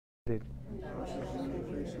did.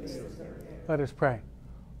 Let us pray.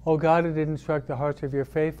 O God, who did instruct the hearts of your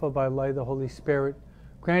faithful by the light of the Holy Spirit,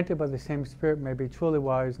 granted by the same Spirit may be truly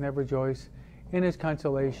wise and ever rejoice in his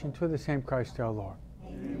consolation through the same Christ our Lord.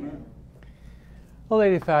 Amen. O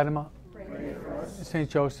Lady Fatima, Pray for us. Saint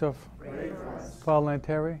Joseph, Pray for us. Father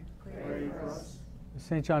Terry, Pray for us.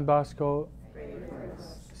 Saint John Bosco, Pray for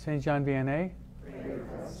us. Saint John Vianney, Pray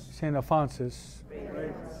for us. Saint Alphonsus,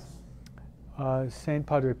 Pray for us. Saint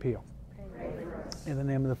Padre Pio. Pray for us. In the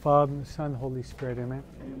name of the Father, and the Son, and the Holy Spirit, amen.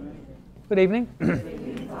 Amen. Good evening. Good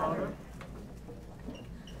evening, Father.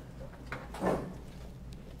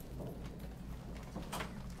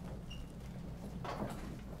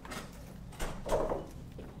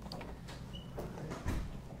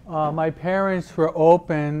 My parents were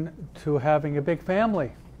open to having a big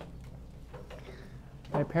family.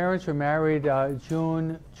 My parents were married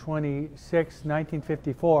June 26,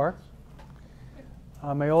 1954.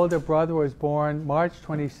 My older brother was born March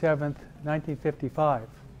 27th, 1955.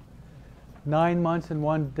 9 months and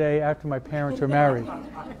 1 day after my parents were married.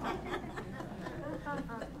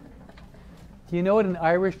 Do you know what an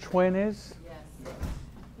Irish twin is? Yes.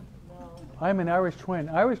 No. I'm an Irish twin.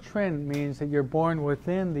 Irish twin means that you're born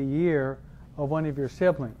within the year of one of your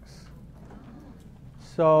siblings.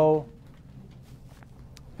 So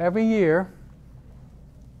every year,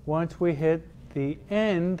 once we hit the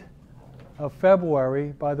end of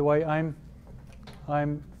February, by the way, I'm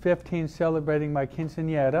 15 celebrating my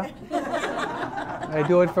quinceañera. I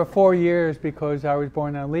do it for 4 years because I was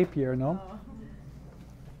born on a leap year, no?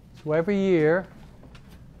 So every year,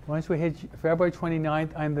 once we hit February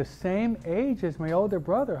 29th, I'm the same age as my older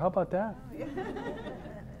brother. How about that?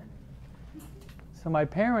 So my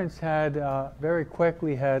parents had very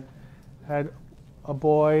quickly had a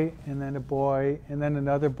boy, and then a boy, and then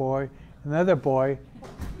another boy, another boy,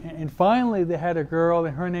 and finally they had a girl,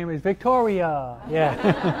 and her name is Victoria.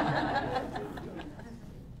 Yeah.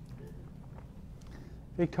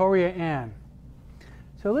 Victoria Ann.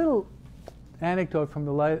 So a little anecdote from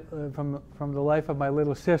the life from the life of my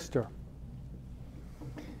little sister.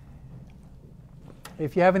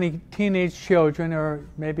 If you have any teenage children, or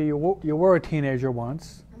maybe you were a teenager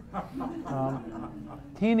once,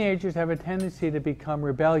 teenagers have a tendency to become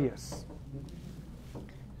rebellious.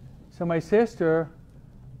 So my sister,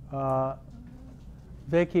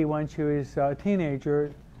 Vicky, when she was a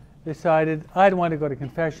teenager, decided, I don't want to go to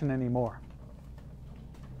confession anymore.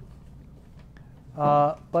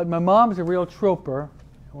 But my mom's a real trooper.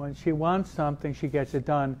 When she wants something, she gets it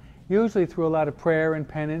done, usually through a lot of prayer and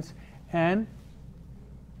penance and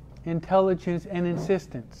intelligence and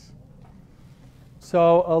insistence.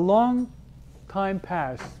 So a long time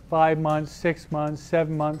passed, 5 months, 6 months,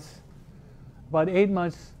 7 months, about 8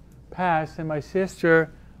 months passed, and my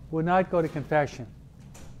sister would not go to confession.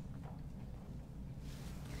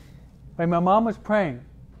 But my mom was praying.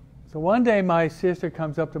 So one day my sister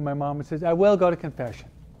comes up to my mom and says, I will go to confession.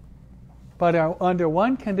 But under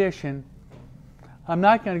one condition, I'm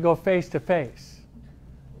not going to go face to face.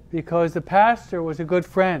 Because the pastor was a good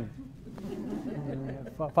friend.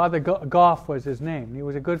 Father Goff was his name. He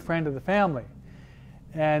was a good friend of the family.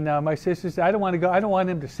 And my sister said, I don't want to go. I don't want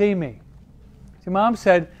him to see me. So Mom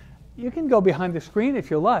said, you can go behind the screen if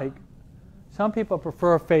you like. Some people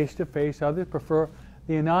prefer face to face. Others prefer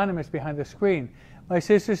the anonymous behind the screen. My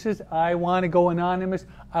sister says, I want to go anonymous.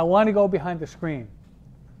 I want to go behind the screen.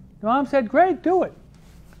 The Mom said, great, do it.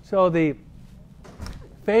 So the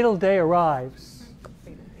fatal day arrives,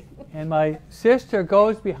 and my sister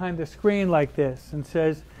goes behind the screen like this and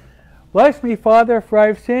says, bless me, Father, for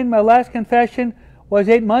I've sinned. My last confession was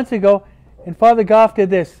 8 months ago, and Father Goff did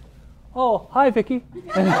this. Oh, hi, Vicky.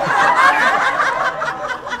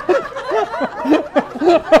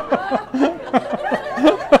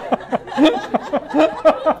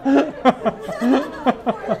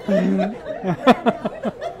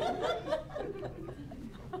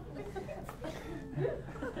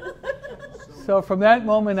 So from that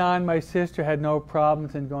moment on, my sister had no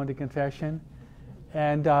problems in going to confession.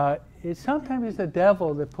 And it sometimes is the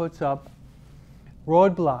devil that puts up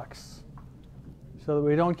roadblocks so that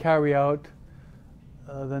we don't carry out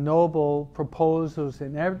the noble proposals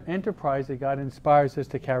and enterprise that God inspires us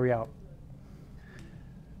to carry out.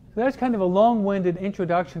 So that's kind of a long-winded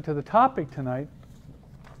introduction to the topic tonight.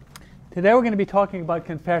 Today we're going to be talking about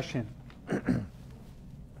confession.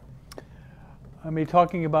 I'm going to be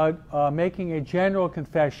talking about making a general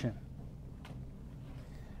confession.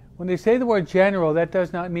 When they say the word general, that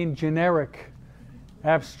does not mean generic,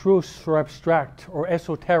 abstruse or abstract or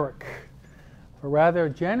esoteric. But rather,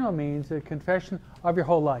 general means a confession of your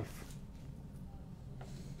whole life.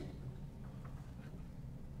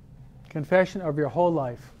 Confession of your whole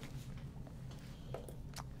life.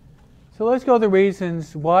 So let's go to the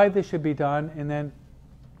reasons why this should be done, and then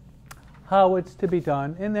how it's to be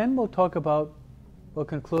done, and then we'll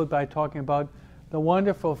conclude by talking about the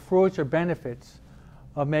wonderful fruits or benefits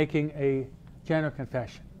of making a general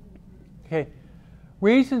confession. Okay,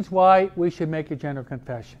 reasons why we should make a general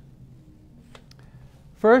confession.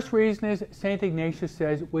 First reason is St. Ignatius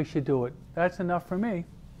says we should do it. That's enough for me.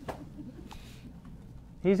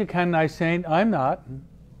 He's a canonized saint. I'm not.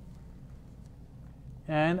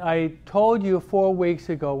 And I told you 4 weeks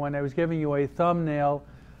ago when I was giving you a thumbnail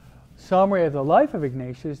summary of the life of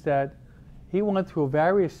Ignatius that he went through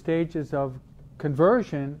various stages of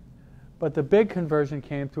conversion, but the big conversion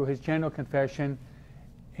came through his general confession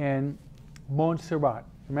in Montserrat.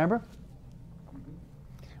 Remember?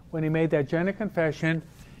 When he made that general confession,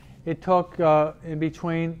 it took in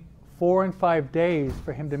between 4 and 5 days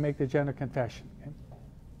for him to make the general confession. Okay?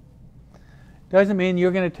 Doesn't mean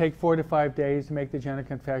you're going to take 4 to 5 days to make the general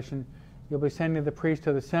confession. You'll be sending the priest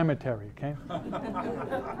to the cemetery, okay?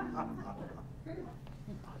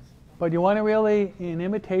 But you want to really, in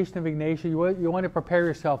imitation of Ignatius, you want to prepare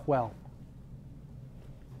yourself well.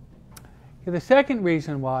 Okay, the second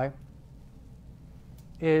reason why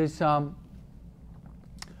is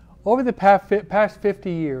over the past 50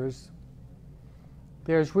 years,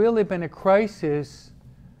 there's really been a crisis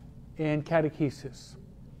in catechesis.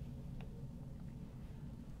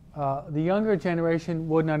 The younger generation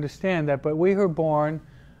wouldn't understand that, but we were born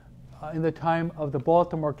in the time of the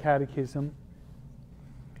Baltimore Catechism.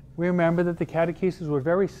 We remember that the catechesis were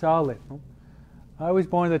very solid. I was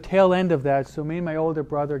born at the tail end of that, so me and my older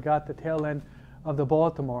brother got the tail end of the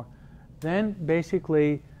Baltimore. Then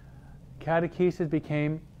basically catechesis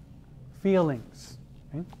became feelings.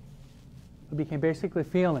 Okay? It became basically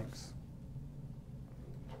feelings.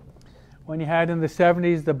 When you had in the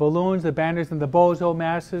 70s the balloons, the banners, and the bozo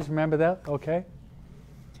masses, remember that? Okay?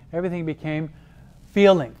 Everything became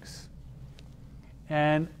feelings.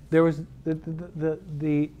 And there was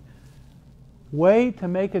the way to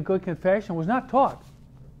make a good confession was not taught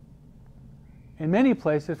in many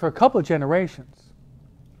places for a couple of generations.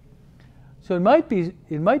 So it might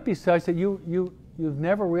be such that you've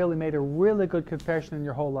never really made a really good confession in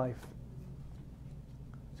your whole life.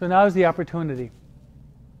 So now's the opportunity.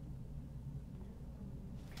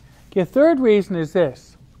 Okay, third reason is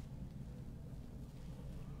this.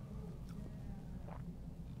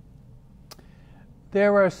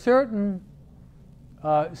 There are certain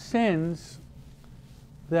sins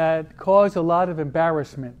that cause a lot of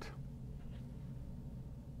embarrassment.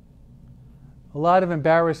 A lot of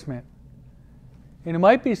embarrassment. And it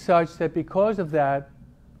might be such that because of that,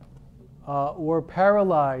 we're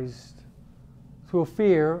paralyzed through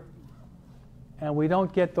fear and we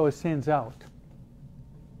don't get those sins out.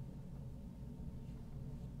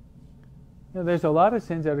 You know, there's a lot of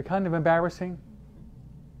sins that are kind of embarrassing.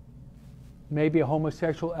 Maybe a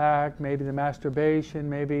homosexual act, maybe the masturbation,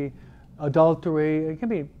 maybe adultery. It can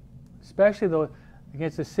be, especially though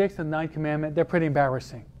against the 6th and 9th commandment, they're pretty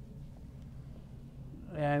embarrassing.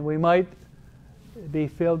 And we might be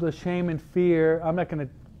filled with shame and fear.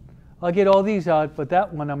 I'll get all these out, but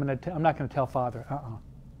that one I'm not going to tell Father.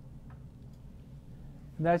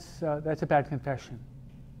 That's a bad confession.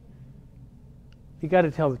 You got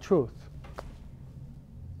to tell the truth.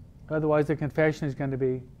 Otherwise, the confession is going to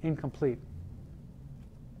be incomplete.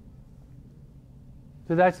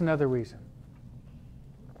 So that's another reason.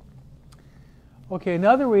 Okay,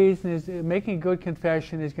 another reason is making a good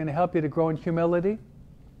confession is going to help you to grow in humility.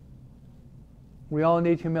 We all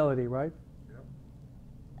need humility, right? Yep.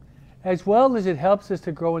 As well as it helps us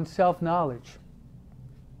to grow in self-knowledge.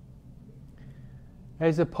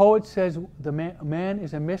 As the poet says, man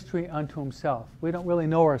is a mystery unto himself. We don't really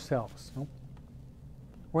know ourselves. No?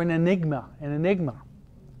 We're an enigma.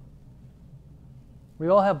 We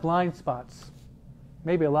all have blind spots.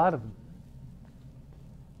 Maybe a lot of them.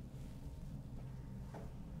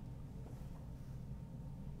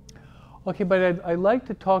 Okay, but I'd like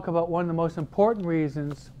to talk about one of the most important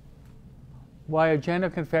reasons why a general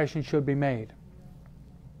confession should be made.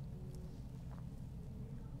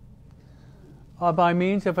 By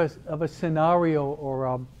means of a scenario or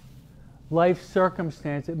a life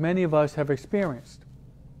circumstance that many of us have experienced.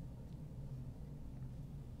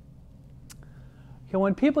 Okay,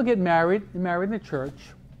 when people get married in the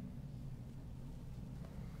church,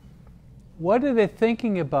 what are they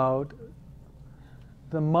thinking about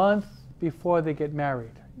the month before they get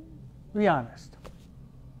married? Be honest.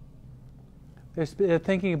 They're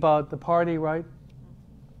thinking about the party, right?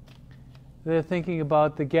 They're thinking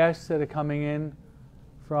about the guests that are coming in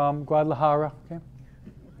from Guadalajara. Okay?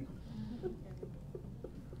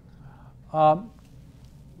 Um,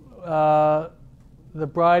 the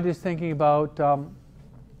bride is thinking about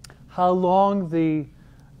how long the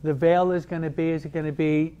veil is going to be. Is it going to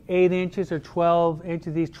be 8 inches or 12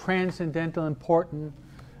 inches? These transcendental, important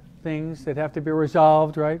things that have to be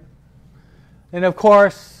resolved, right? And of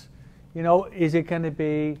course, is it going to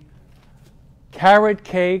be carrot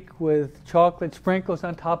cake with chocolate sprinkles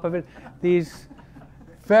on top of it? These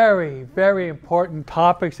very, very important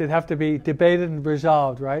topics that have to be debated and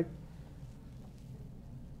resolved, right?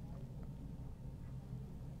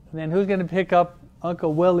 And then who's going to pick up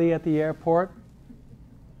Uncle Willie at the airport?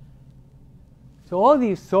 So all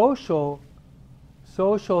these social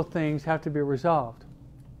things have to be resolved.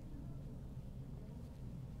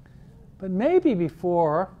 But maybe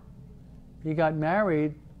before you got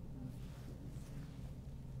married,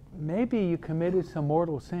 maybe you committed some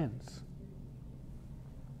mortal sins.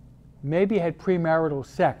 Maybe you had premarital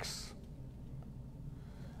sex.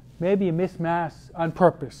 Maybe you missed Mass on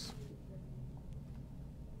purpose.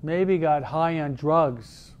 Maybe you got high on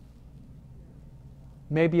drugs.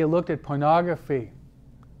 Maybe you looked at pornography,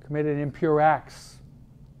 committed impure acts.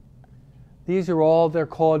 These are all, they're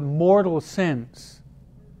called mortal sins.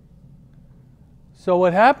 So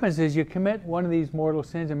what happens is you commit one of these mortal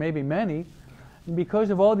sins, and maybe many, and because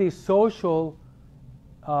of all these social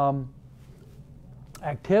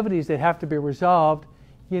activities that have to be resolved,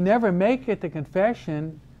 you never make it to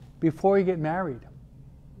confession before you get married.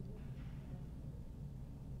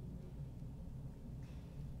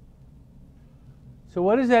 So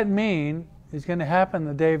what does that mean is going to happen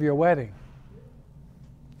the day of your wedding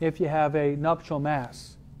if you have a nuptial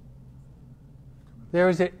mass?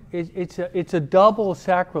 It's a double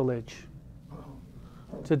sacrilege.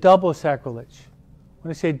 It's a double sacrilege.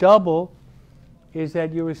 When I say double, is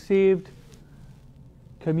that you received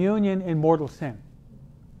communion in mortal sin,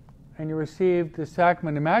 and you received the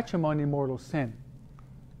sacrament of matrimony in mortal sin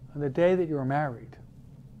on the day that you were married.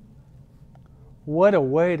 What a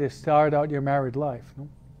way to start out your married life. No?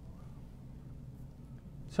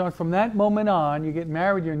 So from that moment on, you get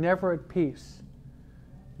married, you're never at peace.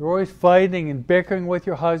 You're always fighting and bickering with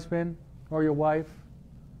your husband or your wife.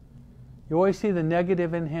 You always see the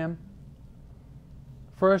negative in him.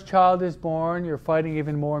 First child is born, you're fighting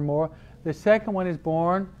even more and more. The second one is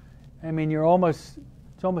born,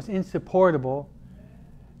 it's almost insupportable.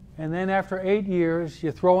 And then after 8 years,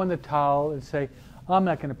 you throw in the towel and say, I'm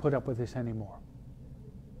not going to put up with this anymore.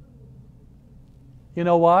 You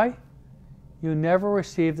know why? You never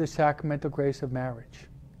received the sacramental grace of marriage.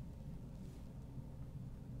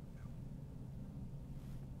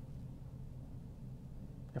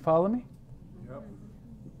 You follow me? Yep.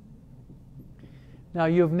 Now,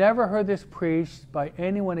 you've never heard this preached by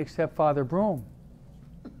anyone except Father Broom.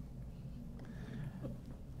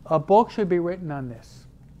 A book should be written on this.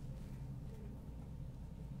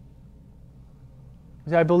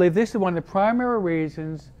 Because I believe this is one of the primary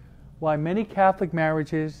reasons why many Catholic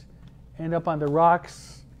marriages end up on the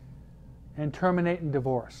rocks and terminate in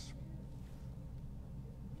divorce.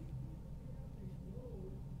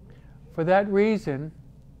 For that reason,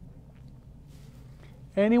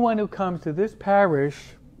 anyone who comes to this parish,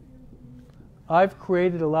 I've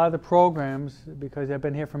created a lot of the programs because I've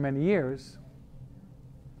been here for many years.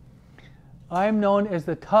 I'm known as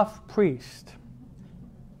the tough priest,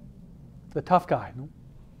 the tough guy. No?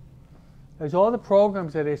 As all the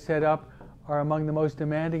programs that I set up are among the most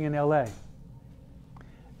demanding in LA.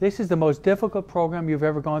 This is the most difficult program you've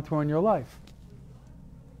ever gone through in your life.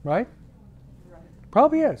 Right?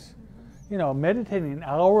 Probably is. Meditating an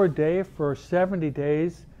hour a day for 70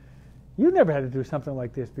 days, you never had to do something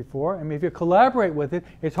like this before. I mean, if you collaborate with it,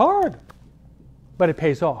 it's hard, but it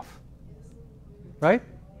pays off. Right?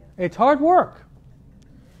 It's hard work.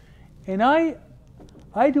 And I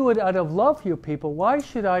do it out of love for you people. Why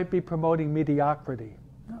should I be promoting mediocrity?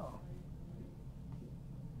 No.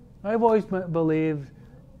 I've always believed,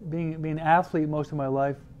 being an athlete most of my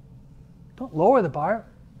life, don't lower the bar,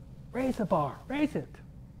 raise the bar, raise it.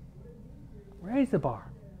 Raise the bar.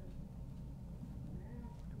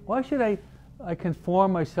 Why should I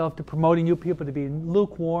conform myself to promoting you people to be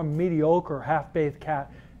lukewarm, mediocre, half-baked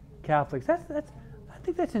Catholics? I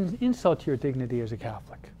think that's an insult to your dignity as a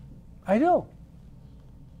Catholic. I do.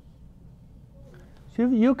 So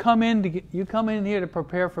you come in here to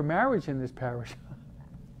prepare for marriage in this parish.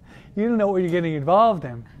 You don't know what you're getting involved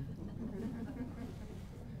in.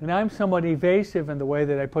 And I'm somewhat evasive in the way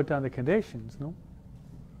that I put down the conditions. No.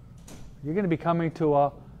 You're going to be coming to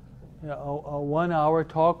a 1-hour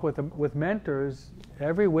talk with mentors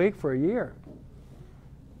every week for a year.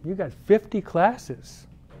 You got 50 classes,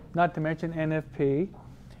 not to mention NFP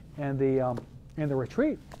and the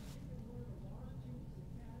retreat.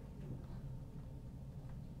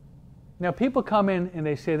 Now people come in and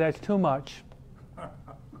they say that's too much.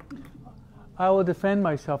 I will defend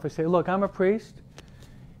myself and say, look, I'm a priest.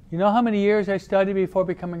 You know how many years I studied before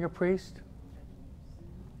becoming a priest?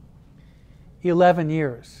 11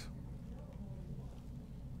 years.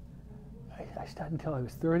 I studied until I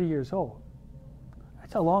was 30 years old.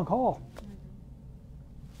 That's a long haul.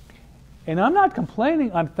 And I'm not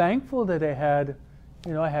complaining. I'm thankful that I had,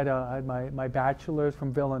 I had my bachelor's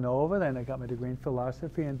from Villanova, then I got my degree in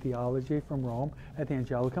philosophy and theology from Rome at the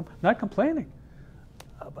Angelicum. Not complaining.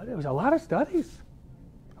 But it was a lot of studies.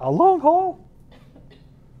 A long haul.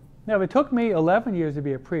 Now, if it took me 11 years to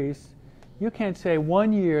be a priest, you can't say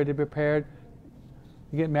 1 year to be prepared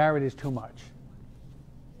to get married is too much.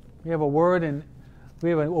 We have a word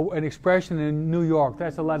we have an expression in New York,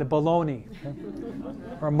 that's a lot of baloney,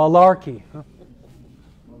 or malarkey.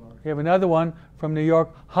 We have another one from New York,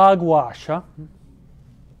 hogwash.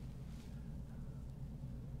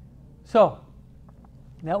 So,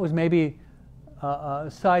 that was maybe a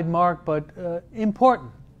side mark, but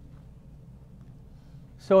important.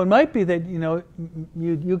 So it might be that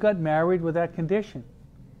you got married with that condition.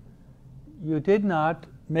 You did not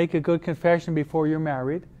make a good confession before you're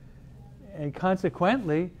married, and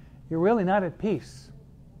consequently, you're really not at peace.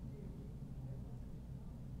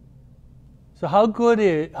 So how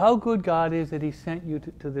good God is that He sent you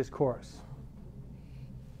to this course.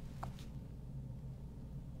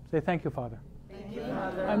 Say thank you, Father. Thank you,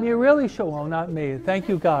 Father. I mean, you really show, well, not me. Thank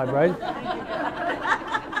you, God, right?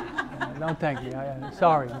 Don't thank me.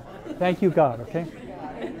 Sorry. Thank you, God, okay?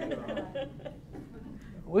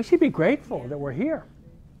 We should be grateful that we're here.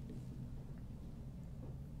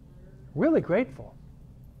 Really grateful.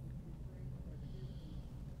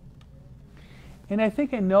 And I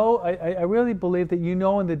think I really believe that you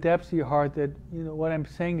know in the depths of your heart that what I'm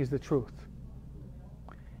saying is the truth.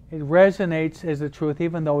 It resonates as the truth,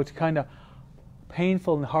 even though it's kind of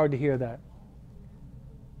painful and hard to hear that.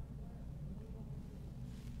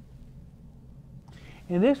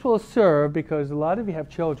 And this will serve because a lot of you have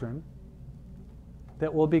children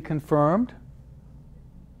that will be confirmed.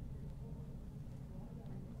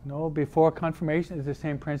 Before confirmation is the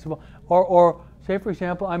same principle. Or say, for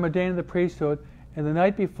example, I'm ordained in the priesthood, and the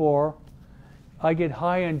night before, I get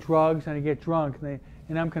high on drugs and I get drunk,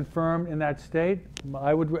 and I'm confirmed in that state.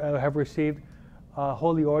 I would have received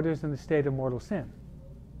holy orders in the state of mortal sin.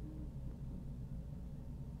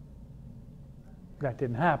 That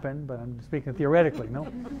didn't happen, but I'm speaking theoretically,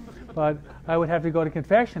 no? But I would have to go to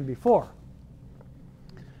confession before.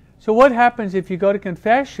 So what happens if you go to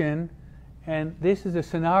confession, and this is a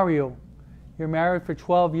scenario, you're married for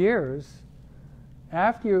 12 years,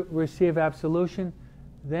 after you receive absolution,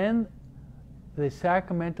 then the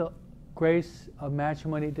sacramental grace of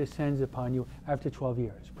matrimony descends upon you after 12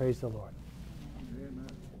 years. Praise the Lord. Amen.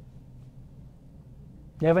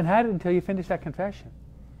 You haven't had it until you finish that confession.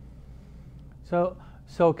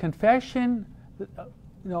 So confession,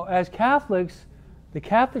 as Catholics, the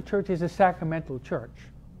Catholic Church is a sacramental church.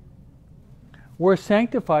 We're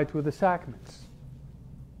sanctified through the sacraments.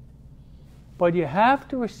 But you have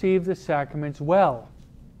to receive the sacraments well.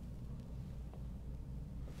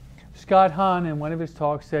 Scott Hahn, in one of his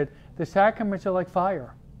talks, said, the sacraments are like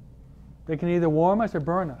fire. They can either warm us or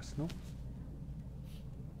burn us. No?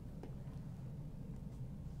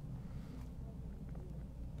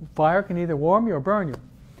 Fire can either warm you or burn you.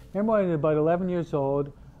 Remember when I was about 11 years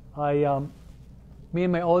old, me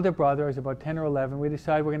and my older brother, I was about 10 or 11, we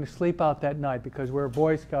decided we're going to sleep out that night because we're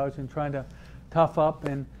Boy Scouts and trying to tough up.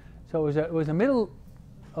 And so it was the middle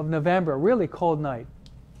of November, a really cold night.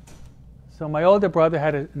 So my older brother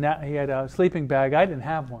had a sleeping bag. I didn't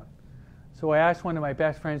have one. So I asked one of my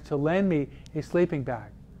best friends to lend me his sleeping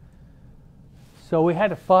bag. So we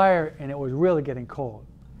had a fire and it was really getting cold.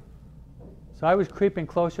 So I was creeping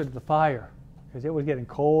closer to the fire because it was getting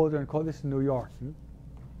colder and colder. This is New York.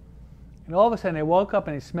 And all of a sudden I woke up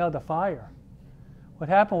and I smelled the fire. What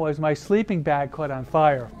happened was my sleeping bag caught on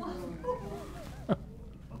fire.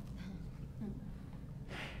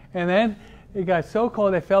 And then it got so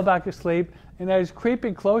cold I fell back to sleep. And I was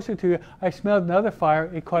creeping closer to it. I smelled another fire.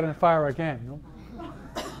 It caught on fire again.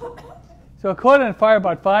 So it caught on fire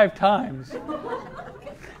about 5 times.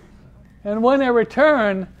 And when I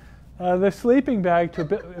returned the sleeping bag to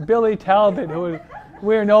Billy Talbot, who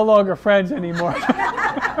we're no longer friends anymore.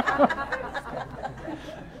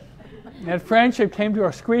 And friendship came to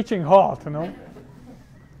a screeching halt,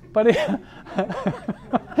 But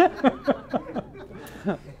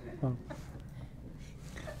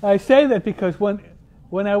I say that because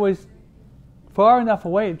when I was far enough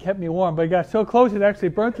away, it kept me warm. But I got so close, it actually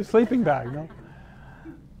burnt the sleeping bag.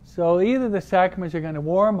 So either the sacraments are going to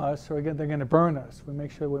warm us or they're going to burn us. We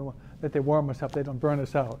make sure that they warm us up, they don't burn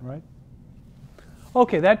us out, right?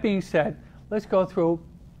 Okay, that being said, let's go through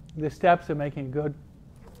the steps of making a good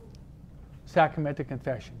sacramental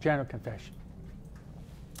confession, general confession.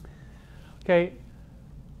 Okay,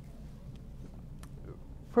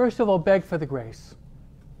 first of all, beg for the grace.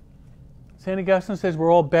 St. Augustine says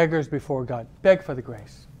we're all beggars before God. Beg for the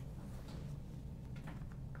grace.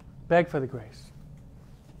 Beg for the grace.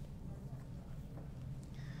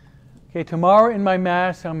 Okay, tomorrow in my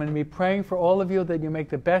Mass, I'm going to be praying for all of you that you make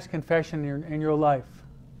the best confession in your life.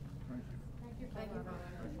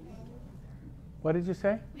 What did you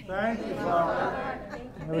say? Thank you, Father.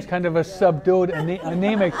 It was kind of a subdued,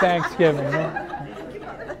 anemic Thanksgiving.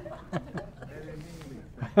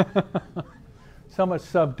 Somewhat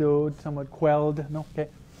subdued, somewhat quelled. No? Okay.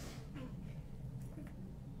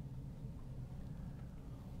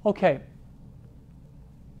 Okay.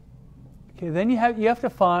 Okay. Then you have to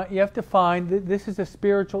find. This is a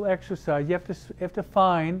spiritual exercise. You have to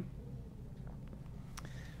find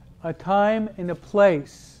a time and a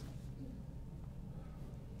place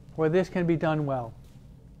where this can be done well.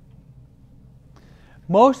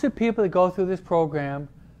 Most of the people that go through this program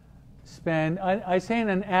spend, I say on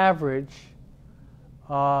an average,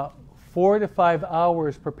 4 to 5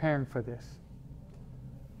 hours preparing for this.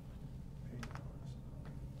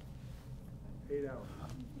 8 hours.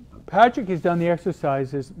 Patrick has done the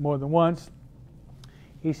exercises more than once.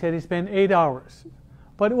 He said he spent 8 hours.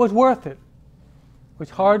 But it was worth it. It was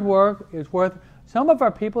hard work. It was worth it. Some of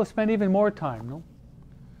our people spend even more time, no?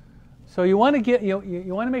 So you want to get you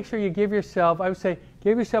want to make sure you give yourself, I would say,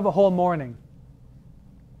 give yourself a whole morning.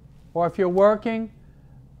 Or if you're working,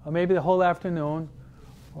 maybe the whole afternoon.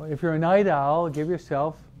 Or if you're a night owl, give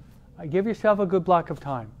yourself a good block of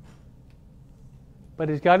time. But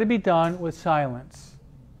it's got to be done with silence.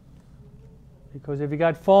 Because if you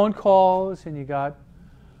got phone calls and you got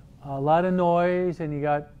a lot of noise and you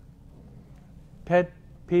got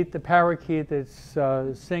Pete the parakeet that's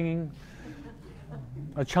singing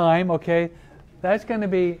a chime, okay, that's going to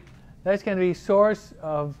be source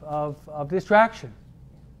of distraction.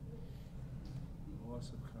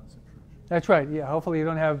 Loss of concentration. That's right. Yeah. Hopefully you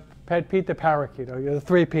don't have Pete the parakeet or the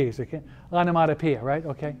 3 P's. Okay, onomatopoeia, right?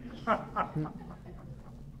 Okay.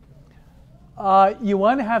 You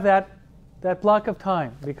want to have that block of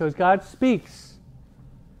time because God speaks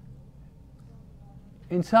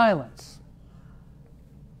in silence.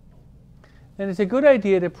 And it's a good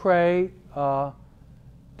idea to pray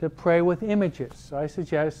with images. So I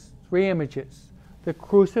suggest 3 images. The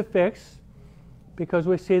crucifix, because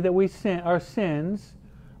we see that our sins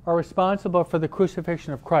are responsible for the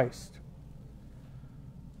crucifixion of Christ.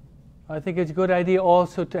 I think it's a good idea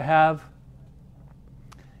also to have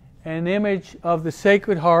an image of the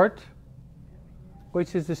Sacred Heart,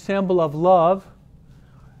 which is a symbol of love,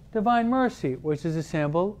 divine mercy, which is a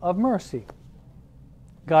symbol of mercy.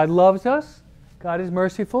 God loves us, God is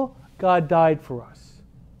merciful, God died for us.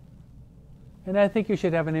 And I think you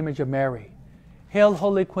should have an image of Mary. Hail,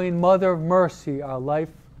 Holy Queen, Mother of Mercy, our life,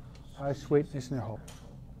 our sweetness, and our hope.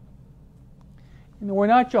 You know, we're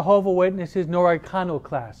not Jehovah's Witnesses nor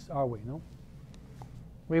iconoclasts, are we? No.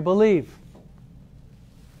 We believe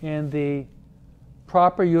in the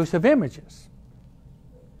proper use of images.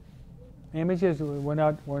 Images, we're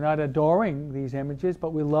not adoring these images,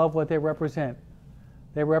 but we love what they represent.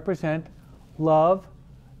 They represent love,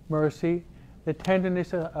 mercy, the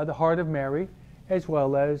tenderness of the heart of Mary, as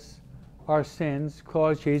well as our sins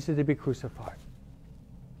caused Jesus to be crucified.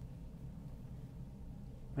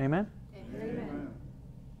 Amen? Amen.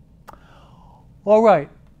 All right.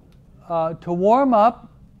 To warm up,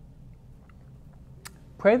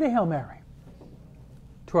 pray the Hail Mary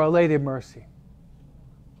to Our Lady of Mercy.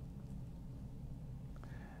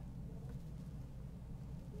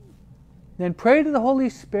 Then pray to the Holy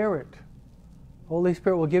Spirit. Holy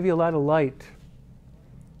Spirit will give you a lot of light.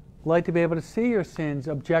 Light to be able to see your sins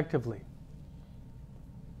objectively.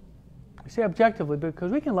 I say objectively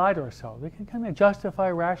because we can lie to ourselves. We can kind of justify,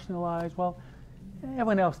 rationalize. Well,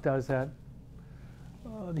 everyone else does that.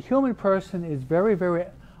 The human person is very, very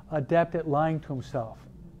adept at lying to himself.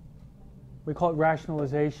 We call it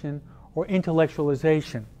rationalization or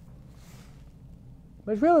intellectualization.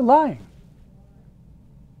 But it's really lying.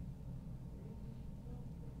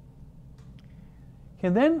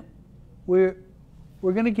 And then we're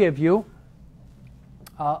going to give you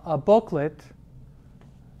a booklet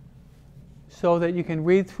so that you can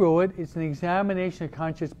read through it. It's an examination of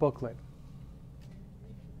conscience booklet.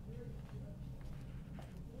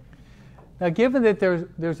 Now, given that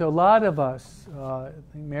there's a lot of us, I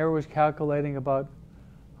think Mary was calculating about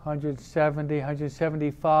 170,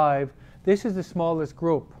 175. This is the smallest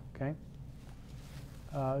group, okay?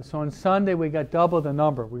 So on Sunday we got double the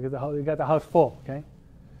number. We got the house full, okay?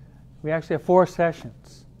 We actually have 4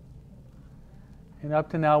 sessions. And up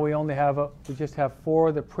to now we just have 4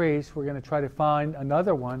 of the priests. We're going to try to find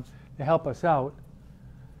another one to help us out.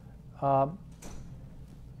 So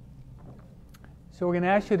we're going to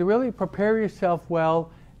ask you to really prepare yourself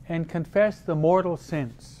well and confess the mortal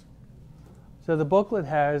sins. So the booklet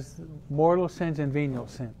has mortal sins and venial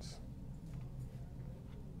sins.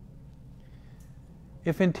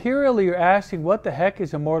 If interiorly you're asking, what the heck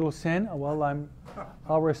is a mortal sin? Well,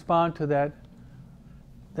 I'll respond to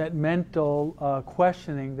that mental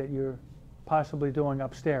questioning that you're possibly doing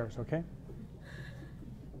upstairs, okay?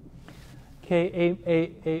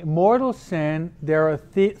 Okay, a mortal sin, there are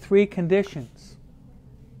 3 conditions.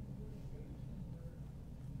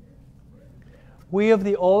 We of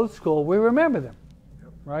the old school, we remember them.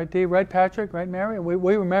 Yep. Right, Dee? Right, Patrick? Right, Mary?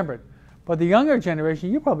 We remember it. But the younger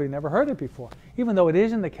generation, you probably never heard it before, even though it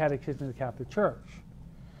is in the Catechism of the Catholic Church.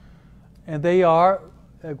 And they are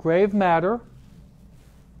grave matter.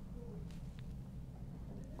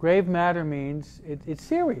 Grave matter means it's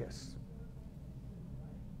serious.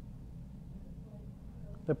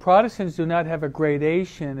 The Protestants do not have a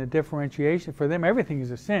gradation, a differentiation. For them, everything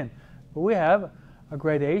is a sin. But we have a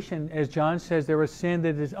gradation. As John says, there is sin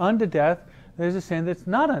that is unto death. There's a sin that's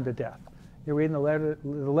not unto death. You're reading the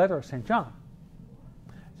letter of St. John.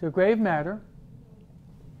 So grave matter.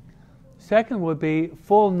 Second would be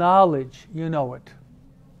full knowledge, you know it.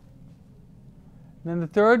 And then the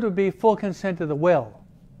third would be full consent to the will.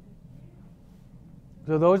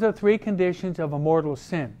 So those are 3 conditions of a mortal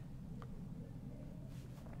sin.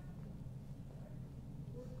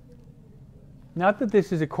 Not that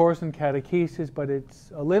this is a course in catechesis, but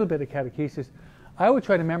it's a little bit of catechesis. I would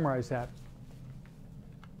try to memorize that.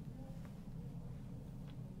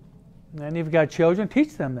 And if you've got children,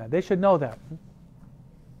 teach them that. They should know that.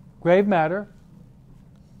 Grave matter,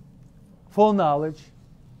 full knowledge,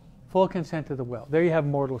 full consent to the will. There you have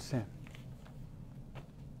mortal sin.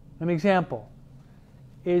 An example.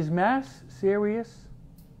 Is Mass serious?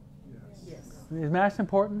 Yes. Is Mass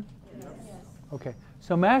important? Yes. Okay.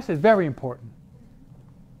 So Mass is very important.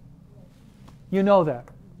 You know that.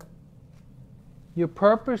 You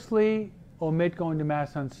purposely omit going to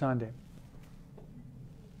Mass on Sunday.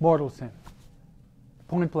 Mortal sin.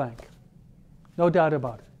 Point blank. No doubt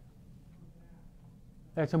about it.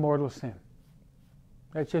 That's a mortal sin.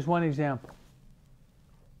 That's just one example.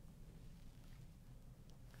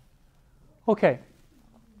 Okay.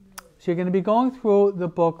 So you're going to be going through the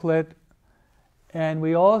booklet, and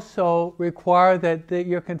we also require that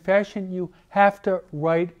your confession, you have to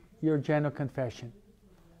write your general confession.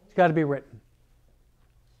 It's got to be written.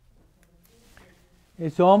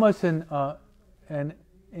 It's almost an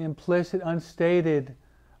implicit, unstated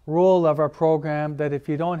rule of our program that if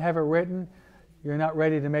you don't have it written, you're not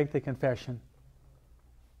ready to make the confession.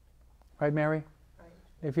 Right, Mary? Right.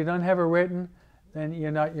 If you don't have it written, then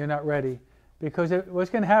you're not ready. Because what's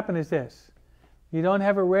going to happen is this. You don't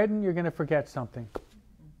have it written, you're going to forget something.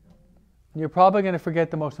 You're probably going to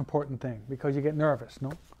forget the most important thing because you get nervous,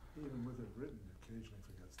 no? Even with it written, you occasionally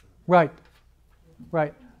forget stuff. Right.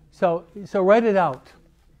 Right. So write it out.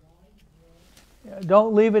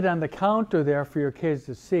 Don't leave it on the counter there for your kids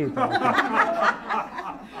to see.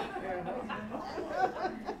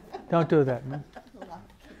 Don't do that. No?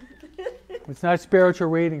 It's not spiritual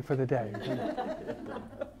reading for the day.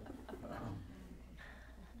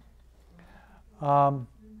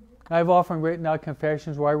 I've often written out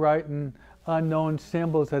confessions where I write in unknown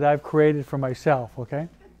symbols that I've created for myself, okay?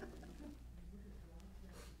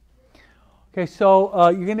 Okay, so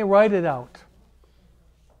you're going to write it out.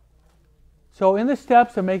 So in the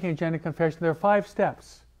steps of making a general confession, there are 5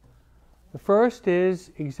 steps. The first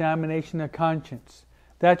is examination of conscience.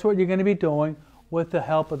 That's what you're going to be doing with the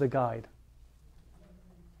help of the guide.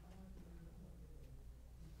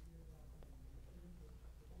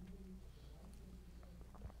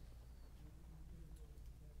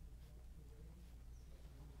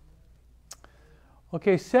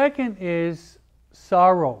 Okay, second is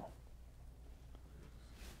sorrow.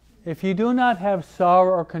 If you do not have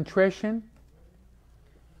sorrow or contrition,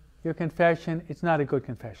 your confession, it's not a good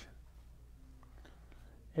confession.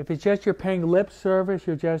 If it's just you're paying lip service,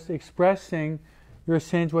 you're just expressing your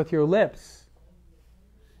sins with your lips,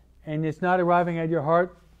 and it's not arriving at your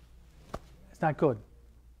heart, it's not good.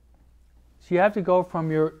 So you have to go from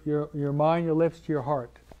your mind, your lips to your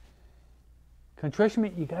heart. Contrition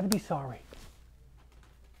means you got to be sorry.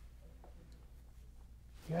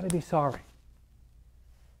 You got to be sorry.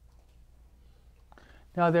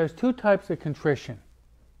 Now there's two types of contrition.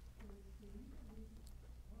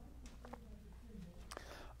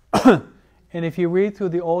 And if you read through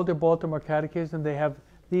the older Baltimore Catechism, they have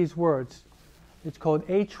these words. It's called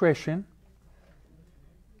attrition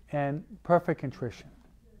and perfect contrition.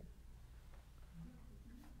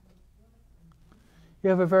 You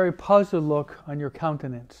have a very puzzled look on your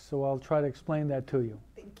countenance, so I'll try to explain that to you.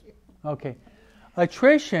 Thank you. Okay.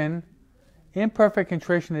 Attrition, imperfect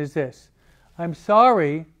contrition, is this. I'm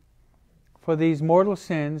sorry for these mortal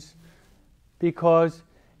sins because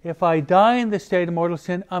if I die in the state of mortal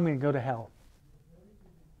sin, I'm going to go to hell.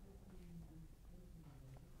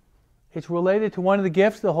 It's related to one of the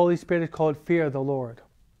gifts of the Holy Spirit. It's called fear of the Lord.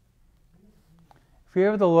 Fear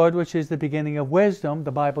of the Lord, which is the beginning of wisdom,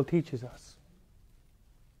 the Bible teaches us.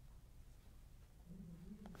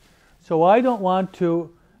 So I don't want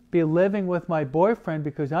to be living with my boyfriend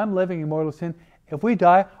because I'm living in mortal sin. If we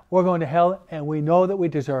die, we're going to hell, and we know that we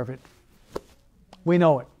deserve it. We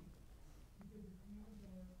know it.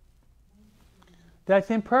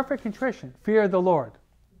 That's imperfect contrition, fear of the Lord.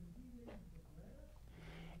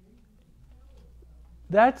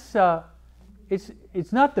 That's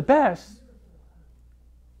it's not the best,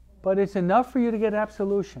 but it's enough for you to get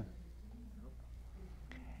absolution.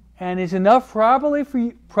 And it's enough probably for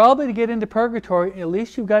you to get into purgatory. At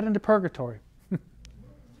least you got into purgatory.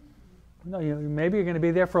 No, maybe you're going to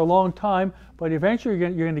be there for a long time, but eventually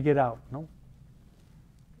you're going to get out. No.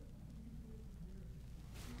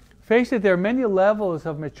 Face it, there are many levels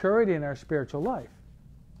of maturity in our spiritual life.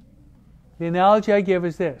 The analogy I give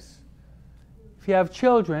is this. If you have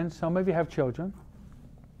children, some of you have children.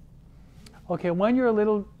 Okay, when your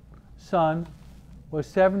little son was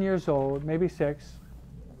 7 years old, maybe 6,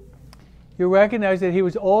 you recognize that he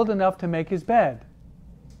was old enough to make his bed.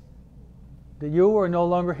 That you were no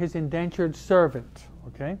longer his indentured servant.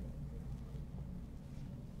 Okay?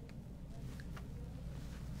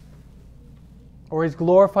 Or his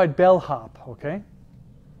glorified bellhop. Okay?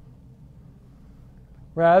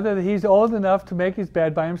 Rather, that he's old enough to make his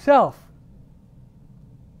bed by himself.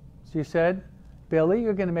 So you said, Billy,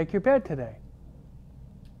 you're going to make your bed today.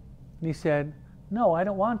 And he said, no, I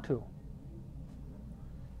don't want to.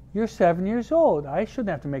 You're 7 years old. I shouldn't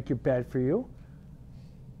have to make your bed for you.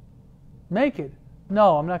 Make it.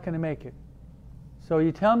 No, I'm not going to make it. So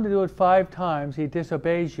you tell him to do it 5 times. He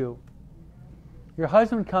disobeys you. Your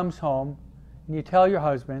husband comes home, and you tell your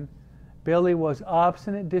husband, Billy was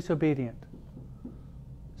obstinate, disobedient.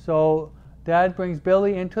 So Dad brings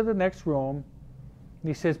Billy into the next room, and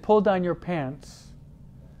he says, pull down your pants.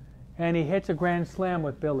 And he hits a grand slam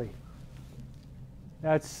with Billy.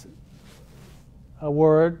 That's a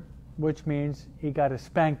word which means he got a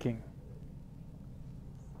spanking.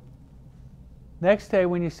 Next day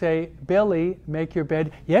when you say, Billy, make your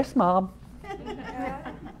bed. Yes, Mom.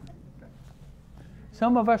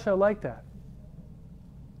 Some of us are like that.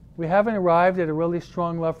 We haven't arrived at a really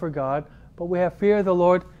strong love for God, but we have fear of the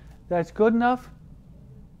Lord that's good enough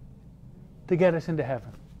to get us into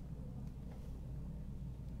heaven.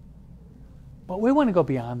 But we want to go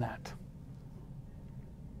beyond that.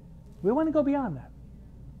 We want to go beyond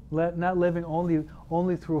that. Not living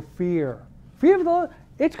only through fear. Fear of the Lord,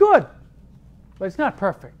 it's good, but it's not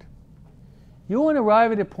perfect. You want to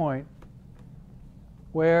arrive at a point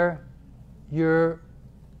where you're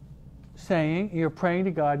praying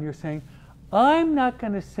to God and you're saying, I'm not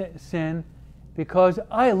going to sin because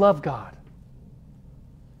I love God.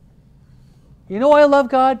 You know why I love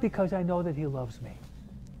God? Because I know that He loves me.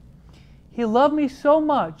 He loved me so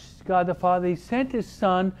much, God the Father, He sent His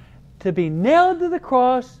Son to be nailed to the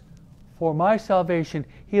cross for my salvation.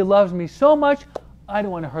 He loves me so much, I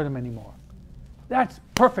don't want to hurt Him anymore. That's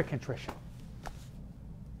perfect contrition.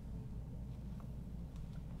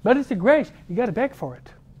 But it's a grace. You got to beg for it.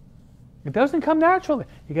 It doesn't come naturally.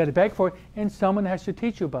 You got to beg for it, and someone has to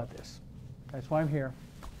teach you about this. That's why I'm here.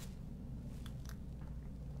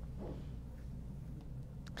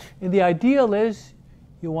 And the ideal is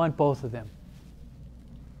you want both of them.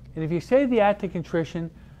 And if you say the act of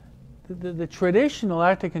contrition, the traditional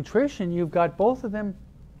act of contrition, you've got both of them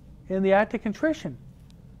in the act of contrition.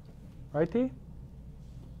 Right, Dee?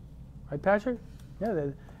 Right, Patrick? Yeah,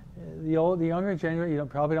 the younger generation, you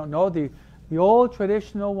probably don't know, the old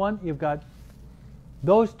traditional one, you've got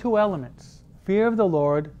those two elements, fear of the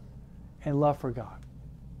Lord and love for God.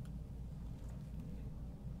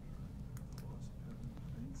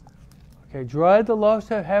 Okay, dread the loss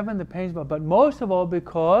of heaven, the pains, but most of all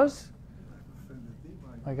because,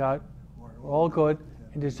 my God, we're all good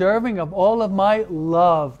and deserving of all of my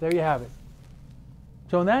love. There you have it.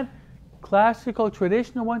 So in that classical,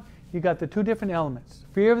 traditional one, you got the two different elements,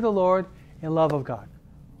 fear of the Lord and love of God.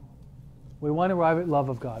 We want to arrive at love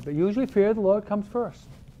of God. But usually fear of the Lord comes first.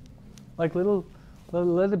 Like little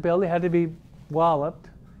Billy had to be walloped.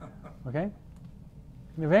 Okay?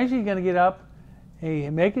 And eventually he's going to get up and he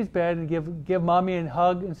make his bed and give Mommy a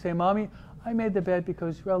hug and say, Mommy, I made the bed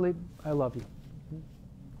because really I love you.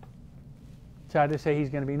 Sad to say he's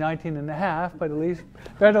going to be 19 and a half, but at least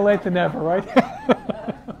better late than never, right?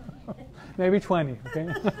 Maybe 20,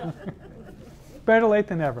 okay? Better late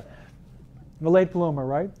than never. The late bloomer,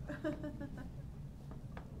 right?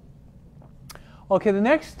 Okay, the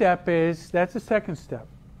next step is, that's the second step.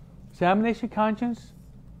 Examination of conscience,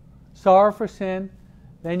 sorrow for sin,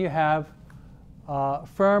 then you have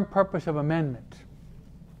firm purpose of amendment.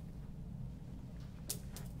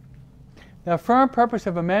 Now, firm purpose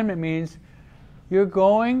of amendment means you're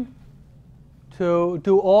going to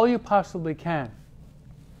do all you possibly can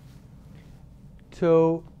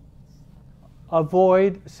to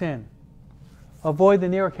avoid sin, avoid the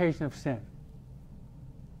near occasion of sin.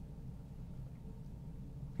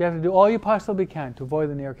 You have to do all you possibly can to avoid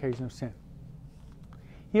the near occasion of sin.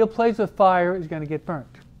 He who plays with fire is going to get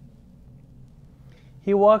burnt.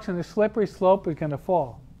 He who walks on a slippery slope is going to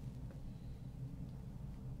fall.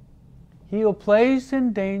 He who plays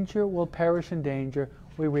in danger will perish in danger,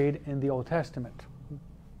 we read in the Old Testament.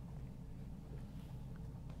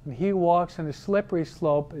 And he who walks on a slippery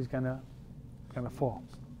slope is going to fall.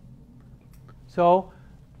 So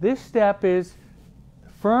this step is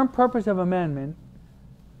firm purpose of amendment.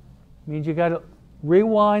 Means you got to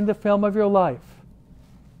rewind the film of your life.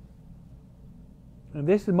 And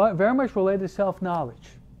this is very much related to self-knowledge,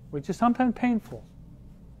 which is sometimes painful.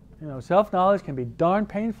 You know, self-knowledge can be darn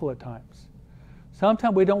painful at times.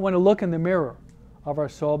 Sometimes we don't want to look in the mirror of our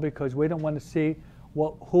soul because we don't want to see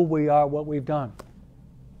who we are, what we've done.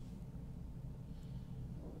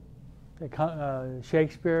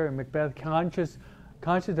 Shakespeare and Macbeth, conscience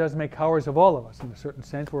does make cowards of all of us in a certain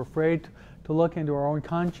sense. We're afraid to look into our own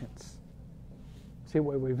conscience, see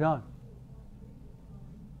what we've done.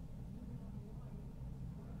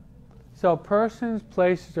 So persons,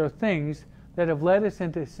 places, or things that have led us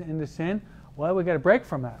into sin, well, we've got to break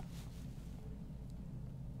from that.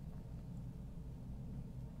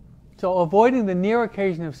 So avoiding the near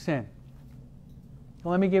occasion of sin.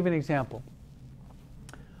 Well, let me give you an example.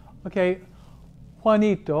 Okay,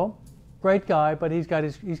 Juanito, great guy, but he's got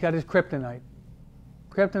his kryptonite.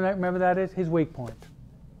 Kryptonite, remember that is? His weak point.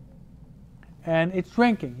 And it's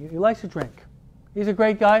drinking. He likes to drink. He's a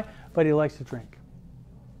great guy, but he likes to drink.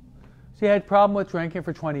 So he had a problem with drinking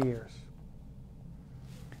for 20 years.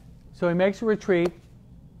 So he makes a retreat,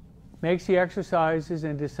 makes the exercises,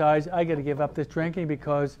 and decides, I got to give up this drinking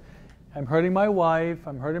because I'm hurting my wife,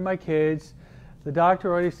 I'm hurting my kids. The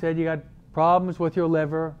doctor already said you got problems with your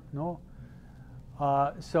liver. No.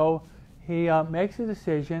 So he makes a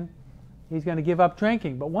decision. He's going to give up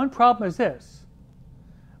drinking. But one problem is this.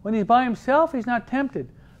 When he's by himself, he's not tempted.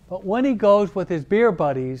 But when he goes with his beer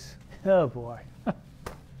buddies, oh boy. You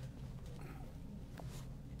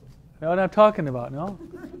know what I'm talking about, no?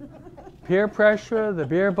 Peer pressure, the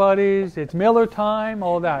beer buddies, it's Miller time,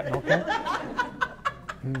 all that, okay?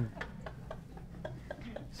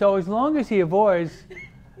 So as long as he avoids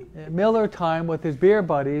Miller time with his beer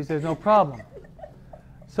buddies, there's no problem.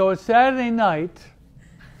 So it's Saturday night,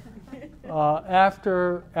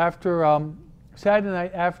 after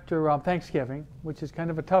Thanksgiving, which is kind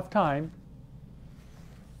of a tough time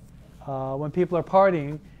when people are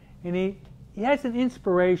partying, and he has an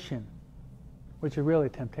inspiration, which is really a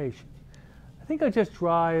temptation. I think I'll just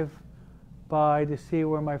drive by to see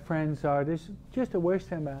where my friends are, just to wish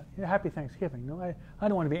them a happy Thanksgiving. No, I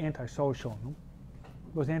don't want to be antisocial. No?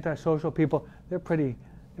 Those antisocial people, they're pretty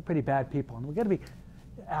bad people. And we've got to be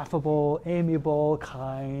affable, amiable,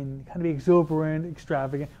 kind, kind of be exuberant,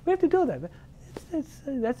 extravagant. We have to do that.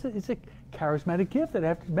 It's a charismatic gift that I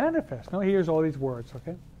have to manifest. No, he hears all these words,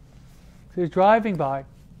 okay? So he's driving by.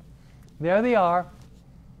 There they are.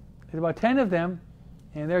 There's about 10 of them,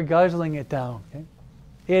 and they're guzzling it down. Okay?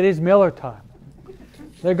 It is Miller time.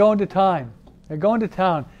 They're going to time. They're going to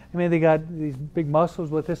town. I mean, they got these big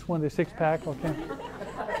muscles with this one, the six-pack, okay?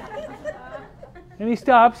 And he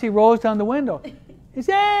stops. He rolls down the window. He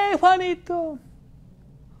says, "Hey, Juanito.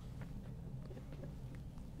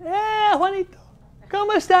 Hey, Juanito.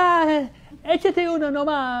 ¿Cómo estás? Échate uno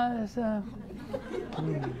nomás."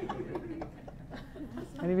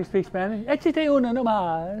 Any of you speak Spanish? Échate uno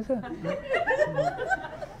nomás. You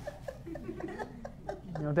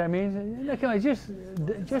know what that means?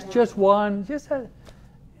 Just one.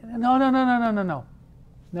 No.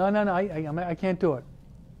 I can't do it.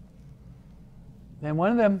 Then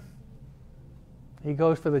one of them, he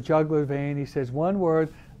goes for the jugular vein. He says one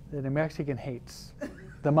word. that a Mexican hates.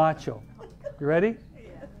 The macho. You ready?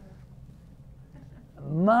 Yes.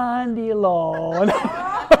 Mandilon.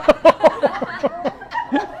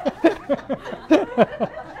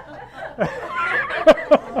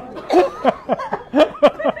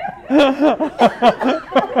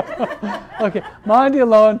 Okay,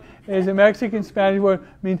 mandilon is a Mexican Spanish word,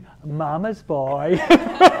 means mama's boy.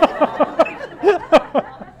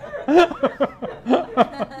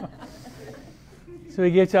 So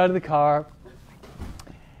he gets out of the car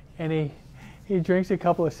and he drinks a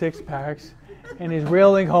couple of six-packs and he's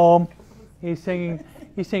reeling home. He's singing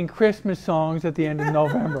Christmas songs at the end of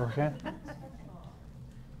November, okay?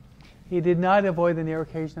 He did not avoid the near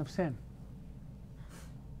occasion of sin.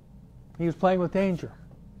 He was playing with danger.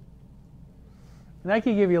 And I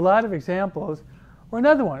can give you a lot of examples. Or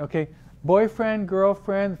another one, okay? Boyfriend,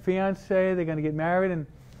 girlfriend, fiance, they're going to get married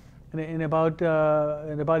in about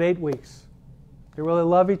 8 weeks. They really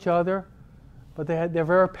love each other, but they're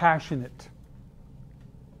very passionate.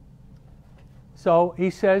 So he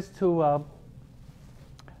says to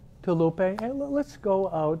Lupe, hey, let's go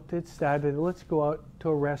out. It's Saturday. Let's go out to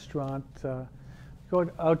a restaurant.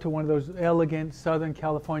 Go out to one of those elegant Southern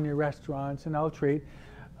California restaurants, and I'll treat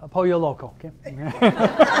Pollo Loco. Okay.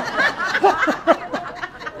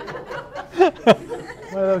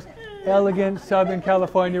 One of those elegant Southern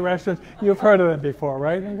California restaurants. You've heard of them before,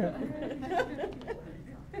 right? Okay.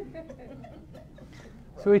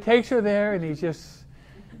 So he takes her there, and he's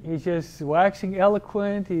just waxing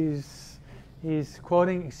eloquent. He's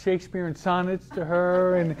quoting Shakespearean sonnets to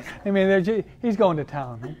her, and I mean, he's going to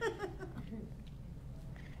town.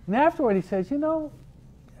 And afterward, he says, "You know,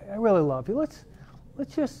 I really love you. Let's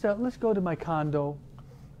go to my condo.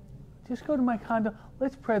 Just go to my condo.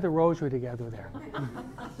 Let's pray the rosary together there."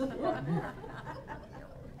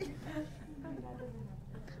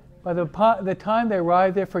 By the time they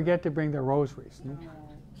arrive, they forget to bring their rosaries.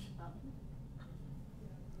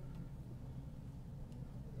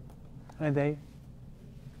 And they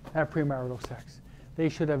have premarital sex. They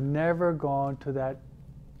should have never gone to that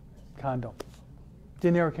condo. It's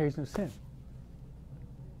a near occasion of sin.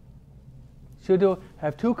 Should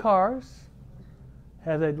have 2 cars,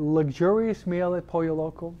 have a luxurious meal at Pollo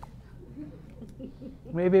Loco.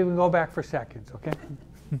 Maybe even go back for seconds, okay?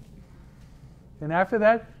 And after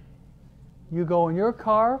that, you go in your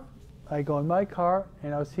car, I go in my car,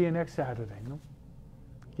 and I'll see you next Saturday. You know?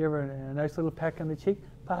 Give her a nice little peck on the cheek.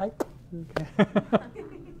 Bye. Okay.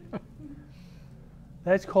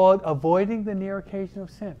 That's called avoiding the near occasion of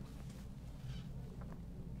sin.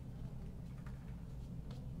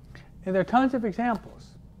 And there are tons of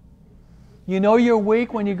examples. You know you're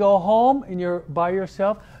weak when you go home and you're by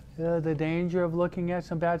yourself. The danger of looking at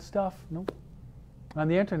some bad stuff. No. On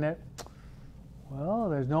the internet. Well,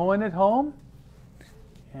 there's no one at home.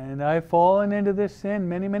 And I've fallen into this sin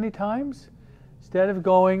many, many times. Instead of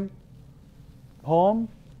going home,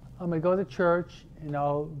 I'm going to go to church and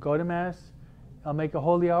I'll go to Mass. I'll make a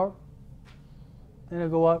holy hour. Then I'll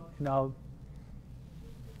go up and I'll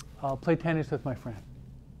play tennis with my friend.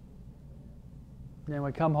 And then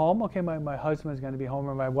when I come home, okay, my husband's going to be home,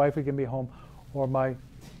 or my wife is going to be home, or my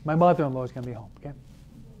mother-in-law is going to be home. Okay.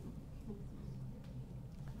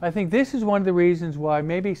 I think this is one of the reasons why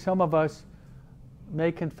maybe some of us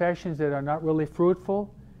make confessions that are not really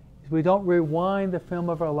fruitful. Is we don't rewind the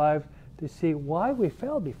film of our lives to see why we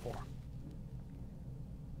fell before.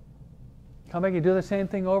 Come back and do the same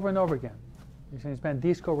thing over and over again. You're saying it's been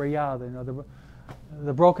disco rayado, you know,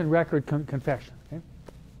 the broken record confession. Okay?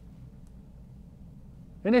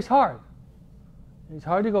 And it's hard. It's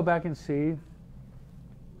hard to go back and see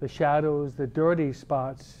the shadows, the dirty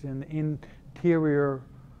spots in the interior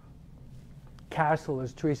castle,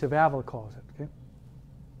 as Teresa of Avila calls it. Okay?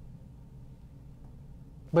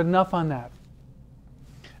 But enough on that.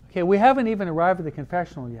 Okay, we haven't even arrived at the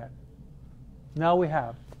confessional yet. Now we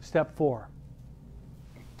have. Step 4.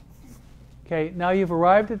 Okay, now you've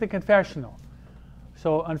arrived at the confessional.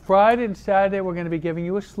 So on Friday and Saturday, we're going to be giving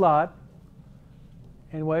you a slot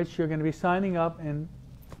in which you're going to be signing up, and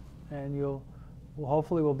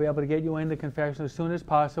hopefully we'll be able to get you in the confessional as soon as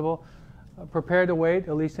possible. Prepare to wait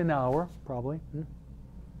at least an hour, probably.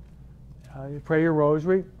 You pray your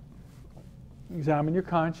rosary, examine your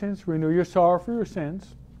conscience, renew your sorrow for your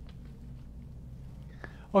sins.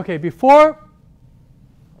 Okay, before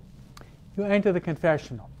you enter the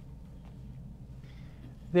confessional,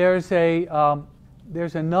 there's a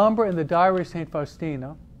number in the Diary of St.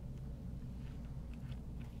 Faustina,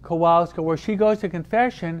 Kowalska, where she goes to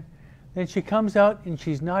confession, then she comes out and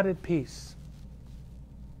she's not at peace,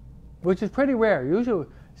 which is pretty rare. Usually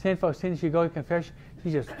St. Faustina, she go to confession,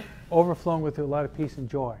 she's just overflowing with a lot of peace and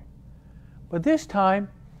joy. But this time,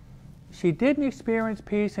 she didn't experience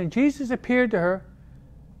peace, and Jesus appeared to her,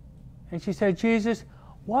 and she said, Jesus,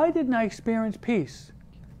 why didn't I experience peace?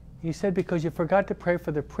 He said, because you forgot to pray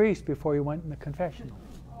for the priest before you went in the confessional.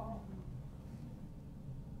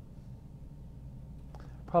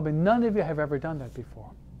 Probably none of you have ever done that before.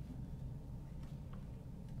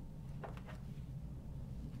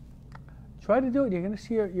 Try to do it. You're going to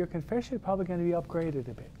see your confession is probably going to be upgraded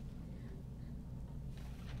a bit.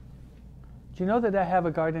 Do you know that I have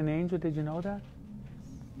a guardian angel? Did you know that?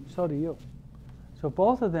 So do you. So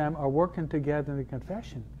both of them are working together in the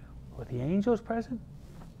confession. With the angels present,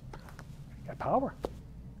 you got power.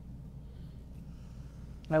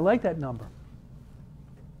 I like that number.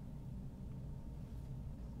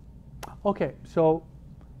 Okay, so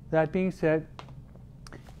that being said,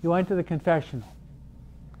 you enter the confessional.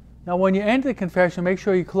 Now when you enter the confession, make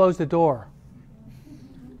sure you close the door.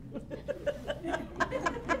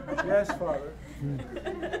 Yes, Father.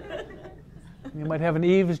 You might have an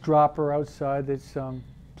eavesdropper outside that's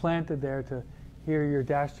planted there to hear your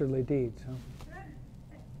dastardly deeds. Huh?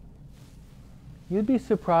 You'd be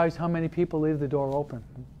surprised how many people leave the door open.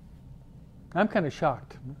 I'm kind of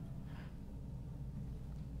shocked.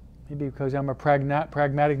 Maybe because I'm a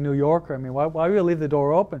pragmatic New Yorker. I mean, why would you leave the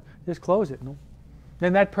door open? Just close it. No?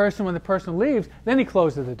 Then that person, when the person leaves, then he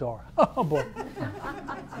closes the door. Oh boy.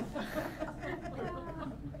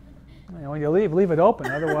 When you leave it open.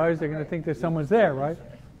 Otherwise, they're going to think that someone's there, right?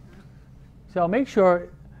 So make sure,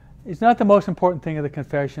 it's not the most important thing of the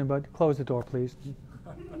confession, but close the door, please.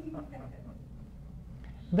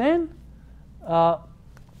 Then,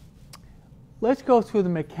 let's go through the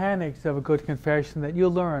mechanics of a good confession that you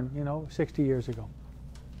learned, 60 years ago.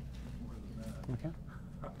 Okay?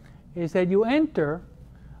 Is that you enter,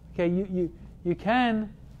 okay, you can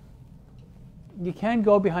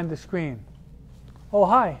go behind the screen. Oh,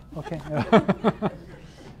 hi. Okay.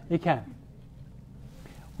 You can.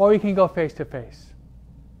 Or you can go face to face.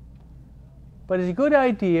 But it's a good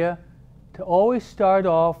idea to always start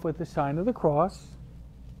off with the sign of the cross.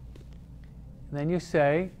 And then you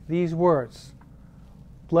say these words.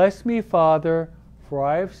 Bless me, Father, for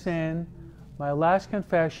I have sinned. My last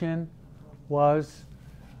confession was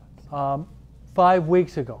 5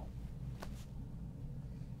 weeks ago.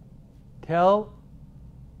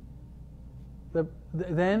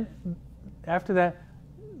 Then, after that,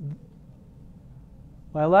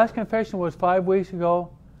 my last confession was 5 weeks ago.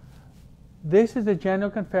 This is the general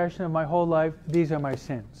confession of my whole life. These are my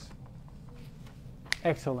sins.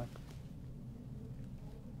 Excellent.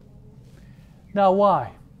 Now,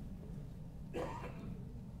 why?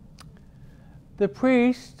 The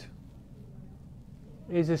priest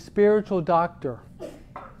is a spiritual doctor.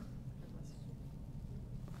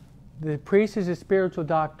 The priest is a spiritual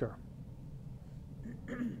doctor.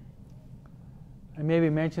 I maybe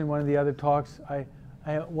mentioned one of the other talks.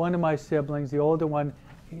 One of my siblings, the older one,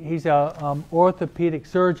 he's a orthopedic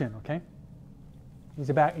surgeon. Okay, he's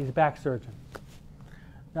a back surgeon.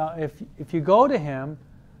 Now, if you go to him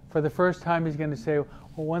for the first time, he's going to say,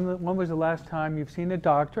 "Well, when was the last time you've seen a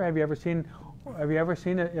doctor? Have you ever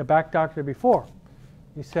seen a back doctor before?"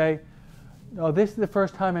 You say, "No, this is the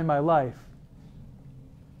first time in my life."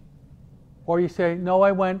 Or you say, "No,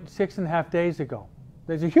 I went 6.5 days ago."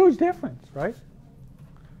 There's a huge difference, right?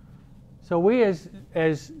 So we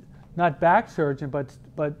as not back surgeons,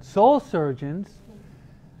 but soul surgeons,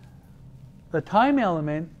 the time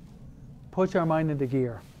element puts our mind into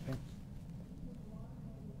gear. Okay?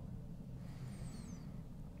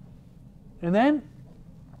 And then,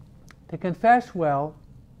 to confess well,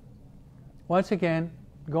 once again,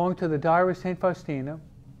 going to the diary of St. Faustina,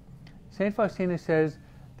 St. Faustina says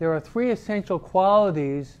there are 3 essential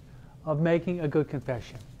qualities of making a good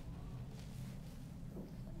confession.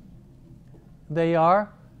 They are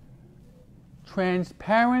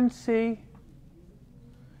transparency,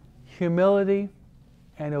 humility,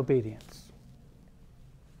 and obedience.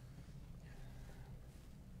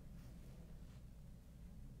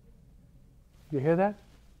 You hear that?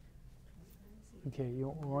 Okay,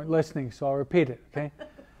 you weren't listening, so I'll repeat it, okay?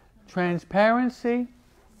 Transparency,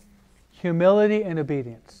 humility, and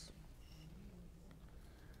obedience.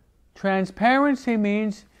 Transparency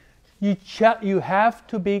means you have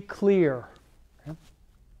to be clear. Okay?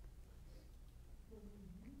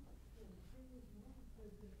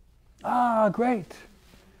 Ah, great.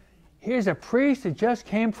 Here's a priest that just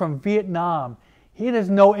came from Vietnam. He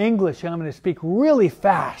doesn't know English. I'm going to speak really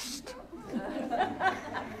fast.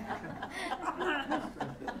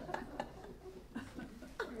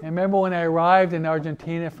 I remember when I arrived in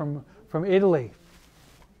Argentina from Italy.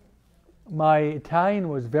 My Italian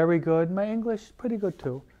was very good. My English, pretty good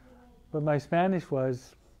too. But my Spanish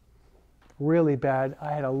was really bad.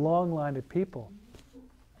 I had a long line of people.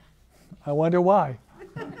 I wonder why.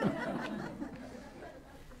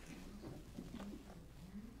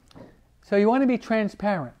 So you want to be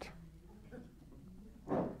transparent.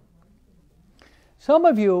 Some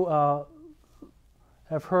of you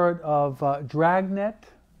have heard of Dragnet,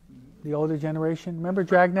 the older generation. Remember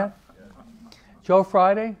Dragnet? Joe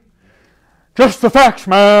Friday? Just the facts,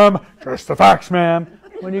 ma'am. Just the facts, ma'am.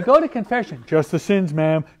 When you go to confession, just the sins,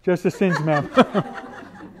 ma'am. Just the sins, ma'am.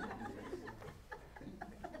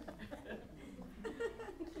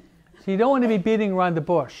 So you don't want to be beating around the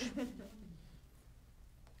bush.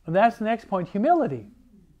 And that's the next point, humility.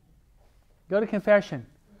 Go to confession.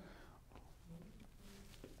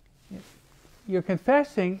 You're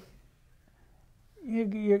confessing.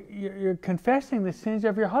 You're confessing the sins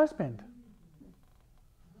of your husband.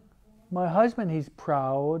 My husband, he's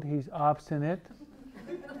proud, he's obstinate,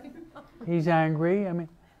 he's angry. I mean,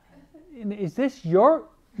 is this your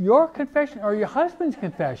confession or your husband's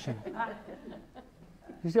confession?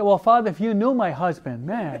 You say, well, Father, if you knew my husband,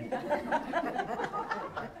 man,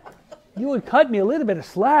 you would cut me a little bit of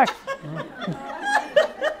slack.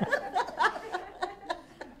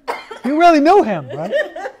 You really knew him, right?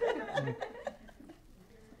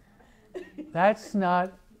 That's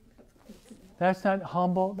not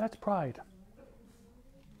humble, that's pride.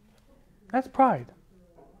 That's pride.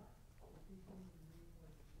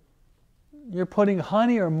 You're putting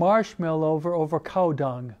honey or marshmallow over cow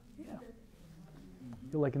dung. Yeah.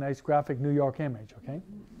 You like a nice graphic New York image, okay?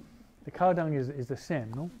 The cow dung is the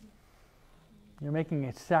sin, no? You're making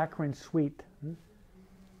it saccharine sweet.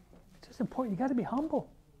 It's just important. You got to be humble.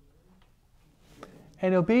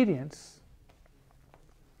 And obedience.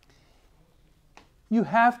 You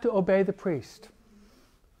have to obey the priest.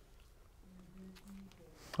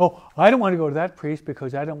 Oh, I don't want to go to that priest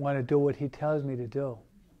because I don't want to do what he tells me to do.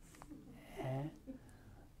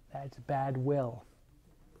 That's bad will.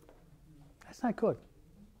 That's not good.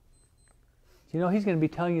 You know, he's going to be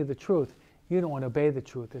telling you the truth. You don't want to obey the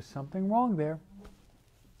truth. There's something wrong there.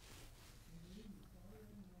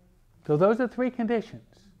 So those are three conditions.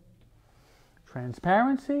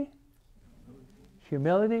 Transparency,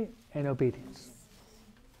 humility, and obedience.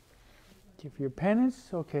 Give your penance,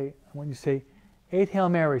 okay, when you say 8 Hail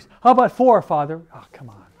Marys. How about 4, Father? Oh, come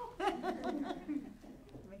on.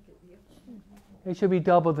 It should be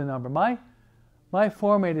double the number. My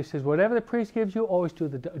formator says, whatever the priest gives you, always do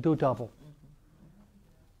double.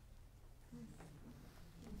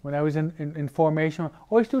 When I was in formation,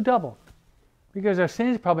 always do double. Because our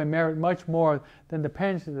sins probably merit much more than the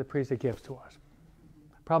penance that the priest gives to us.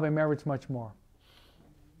 Probably merits much more.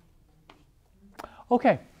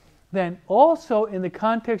 Okay, then also in the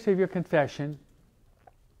context of your confession,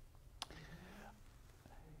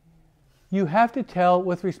 you have to tell,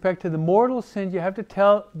 with respect to the mortal sins, you have to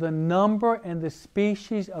tell the number and the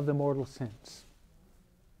species of the mortal sins.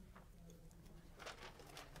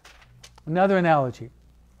 Another analogy.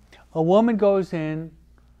 A woman goes in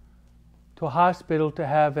to a hospital to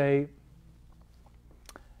have an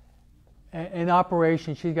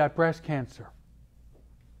operation. She's got breast cancer.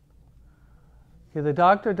 Okay, the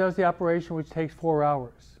doctor does the operation, which takes 4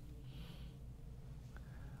 hours.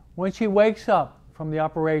 When she wakes up from the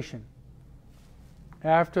operation,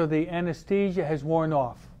 after the anesthesia has worn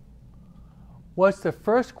off, what's the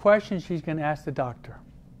first question she's going to ask the doctor?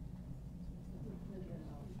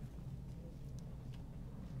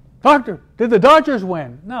 Doctor, did the Dodgers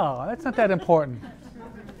win? No, that's not that important.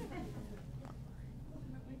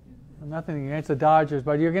 Nothing against the Dodgers,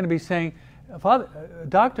 but you're going to be saying, Father,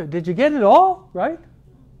 Doctor, did you get it all? Right?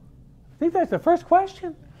 I think that's the first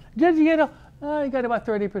question. Did you get it all? Oh, you got about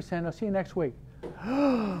 30%. I'll see you next week.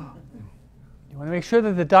 You want to make sure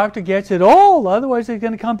that the doctor gets it all, otherwise he's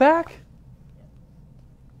going to come back.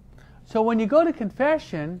 So when you go to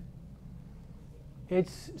confession,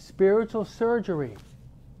 it's spiritual surgery.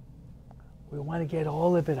 We want to get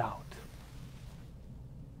all of it out.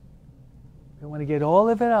 We want to get all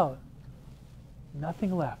of it out.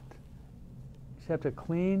 Nothing left. Except a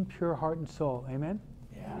clean, pure heart and soul. Amen?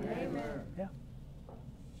 Yeah. Amen. Yeah.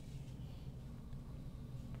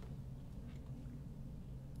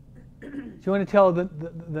 So you want to tell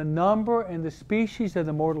the number and the species of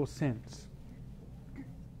the mortal sins.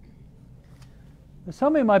 Now,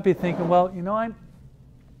 somebody might be thinking, well, I'm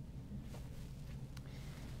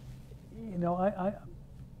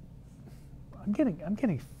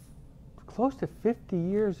getting close to 50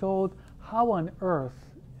 years old. How on earth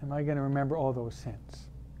am I going to remember all those sins?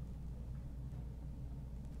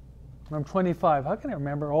 I'm 25. How can I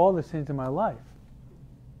remember all the sins in my life?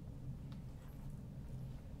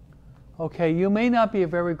 Okay, you may not be a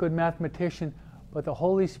very good mathematician, but the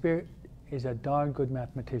Holy Spirit is a darn good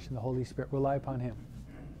mathematician. The Holy Spirit. Rely upon Him.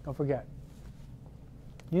 Don't forget.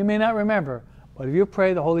 You may not remember, but if you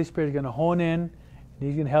pray, the Holy Spirit is going to hone in, and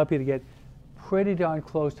He's going to help you to get pretty darn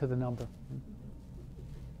close to the number.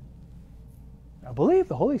 I believe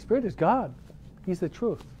the Holy Spirit is God. He's the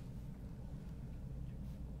truth.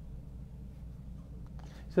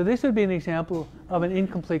 So this would be an example of an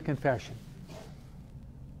incomplete confession.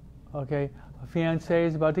 Okay, a fiancé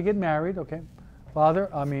is about to get married. Okay, Father,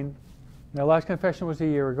 my last confession was a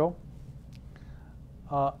year ago.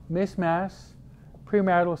 Missed Mass,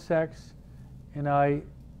 premarital sex, and I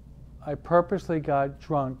purposely got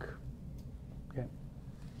drunk.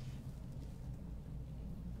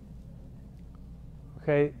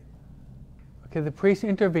 Okay. Okay, the priest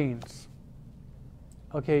intervenes.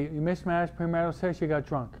 Okay, you missed Mass, premarital sex, you got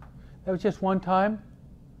drunk. That was just one time.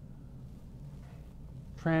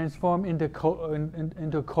 Transform into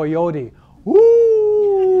coyote.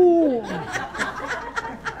 Woo!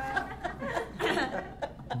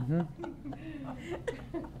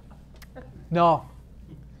 No.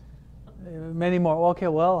 Many more. Okay,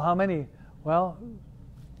 well, how many? Well,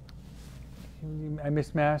 I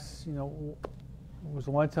missed Mass, it was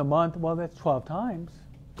once a month. Well, that's 12 times.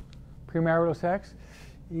 Premarital sex,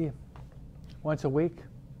 once a week.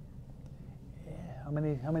 Yeah.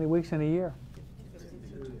 How many weeks in a year?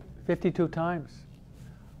 52 times.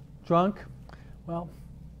 Drunk, well,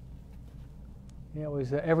 it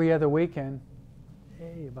was every other weekend,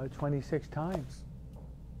 about 26 times.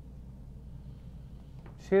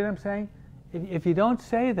 See what I'm saying? If you don't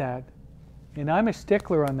say that, and I'm a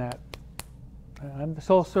stickler on that, I'm the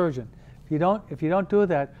soul surgeon. If you don't do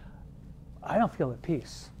that, I don't feel at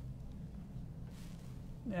peace.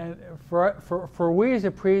 And for we as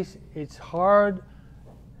a priest, it's hard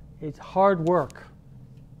work.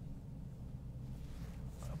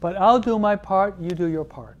 But I'll do my part, you do your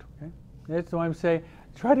part. Okay? That's why I'm saying,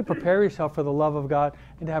 try to prepare yourself for the love of God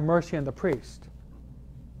and to have mercy on the priest.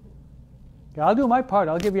 Okay, I'll do my part.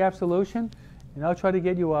 I'll give you absolution, and I'll try to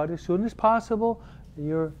get you out as soon as possible.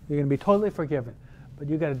 You're going to be totally forgiven. But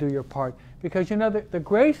you've got to do your part. Because, the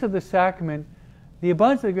grace of the sacrament, the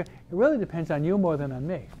abundance of the grace, it really depends on you more than on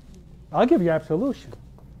me. I'll give you absolution.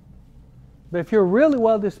 But if you're really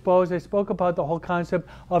well disposed, I spoke about the whole concept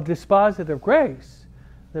of dispositive grace.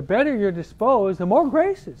 The better you're disposed, the more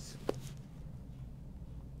graces.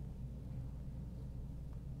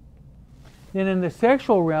 Then in the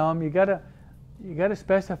sexual realm, you gotta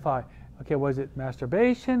specify. Okay, was it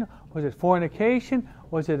masturbation? Was it fornication?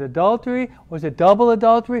 Was it adultery? Was it double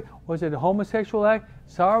adultery? Was it a homosexual act?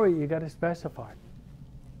 Sorry, you got to specify.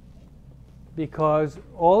 Because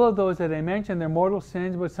all of those that I mentioned, they're mortal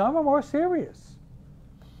sins, but some are more serious.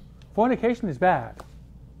 Fornication is bad.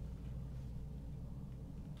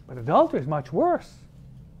 But adultery is much worse.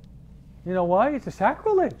 You know why? It's a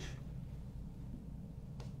sacrilege.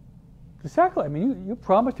 It's a sacrilege. You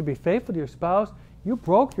promised to be faithful to your spouse. You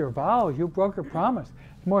broke your vows. You broke your promise.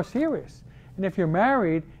 It's more serious. And if you're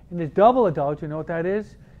married and it's double adultery, you know what that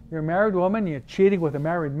is? You're a married woman and you're cheating with a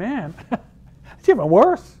married man. It's even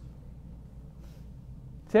worse.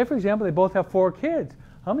 Say, for example, they both have 4 kids.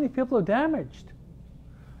 How many people are damaged?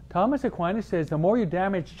 Thomas Aquinas says the more you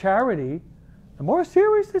damage charity, the more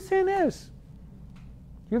serious the sin is.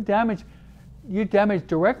 You damage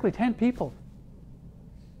directly 10 people.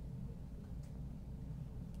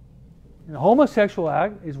 And a homosexual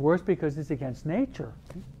act is worse because it's against nature.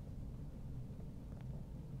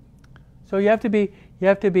 So you have to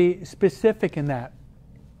be specific in that.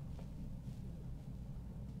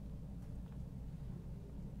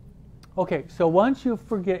 Okay, so once you've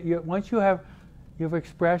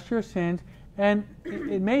expressed your sins, and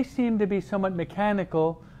it may seem to be somewhat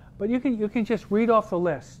mechanical, but you can just read off the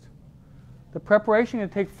list. The preparation can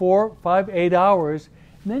take 4, 5, 8 hours,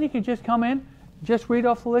 and then you can just come in, just read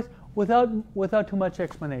off the list without too much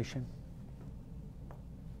explanation.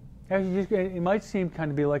 Actually, it might seem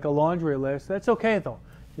kind of be like a laundry list. That's okay though.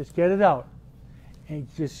 Just get it out, and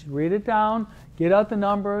just read it down. Get out the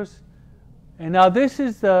numbers, and now this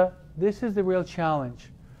is the real challenge.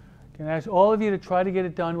 I ask all of you to try to get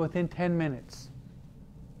it done within 10 minutes.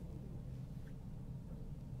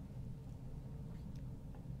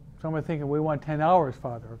 Some are thinking, we want 10 hours,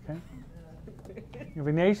 Father, okay? If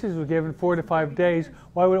Ignatius was given 4 to 5 days,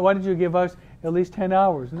 why did you give us at least 10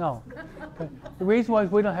 hours? No. Okay. The reason was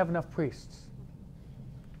we don't have enough priests.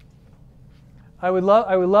 I would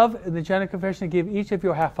love in the general confession to give each of you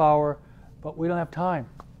a half hour, but we don't have time.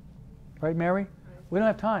 Right, Mary? We don't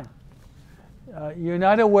have time. You're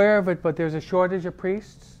not aware of it, but there's a shortage of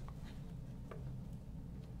priests.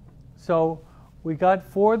 So we got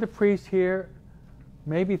 4 of the priests here,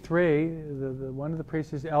 maybe 3. One of the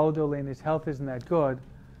priests is elderly and his health isn't that good.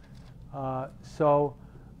 So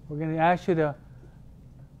we're going to ask you to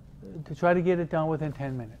try to get it done within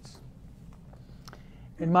 10 minutes.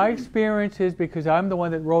 In my experience is, because I'm the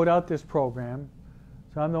one that wrote out this program,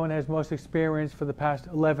 so I'm the one that has most experience for the past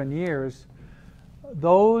 11 years,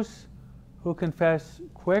 those who confess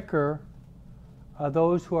quicker are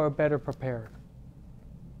those who are better prepared.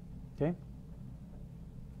 Okay?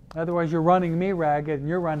 Otherwise, you're running me ragged and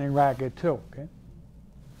you're running ragged too. Okay?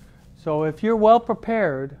 So if you're well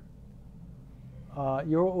prepared,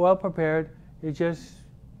 you just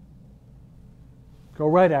go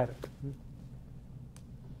right at it.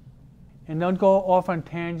 And don't go off on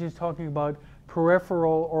tangents talking about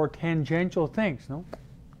peripheral or tangential things, no?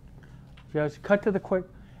 Just cut to the quick,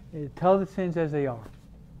 tell the sins as they are.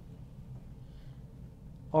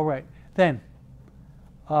 All right, then,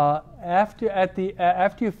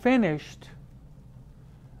 after you've finished,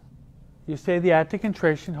 you say the act of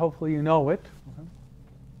contrition, hopefully you know it. Okay.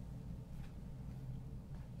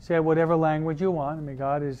 Say whatever language you want. I mean,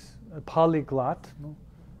 God is a polyglot.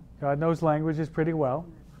 God knows languages pretty well.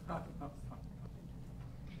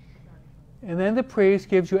 And then the priest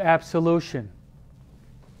gives you absolution.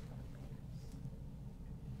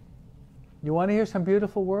 You want to hear some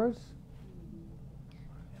beautiful words?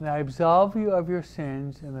 And I absolve you of your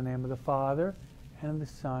sins in the name of the Father, and of the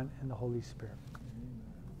Son, and the Holy Spirit.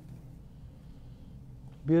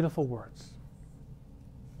 Beautiful words.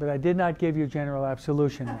 But I did not give you general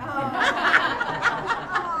absolution. You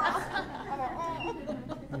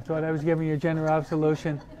thought I was giving you general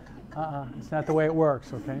absolution? It's not the way it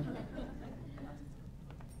works, okay?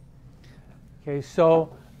 Okay,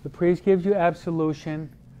 so the priest gives you absolution.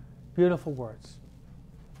 Beautiful words.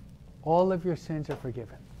 All of your sins are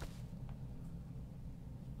forgiven.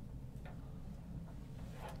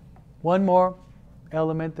 One more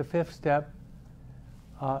element, the 5th step.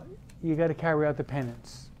 You got to carry out the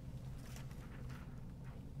penance.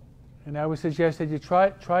 And I would suggest that you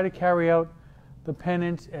try to carry out the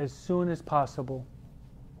penance as soon as possible.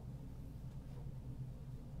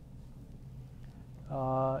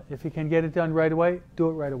 If you can get it done right away, do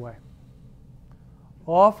it right away.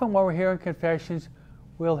 Often when we're hearing confessions,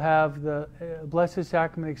 we'll have the Blessed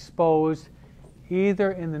Sacrament exposed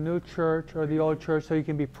either in the new church or the old church, so you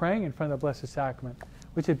can be praying in front of the Blessed Sacrament,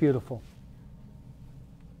 which is beautiful.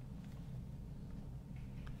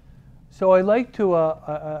 So I like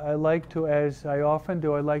to, as I often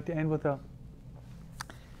do, I like to end with a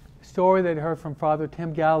story that I heard from Father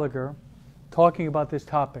Tim Gallagher talking about this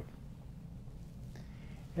topic.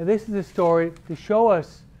 And this is a story to show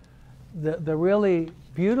us the really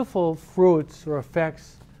beautiful fruits or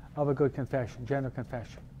effects of a good confession, general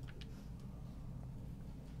confession.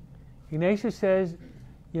 Ignatius says,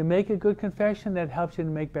 you make a good confession, that helps you to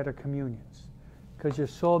make better communions, because your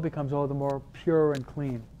soul becomes all the more pure and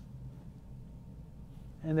clean.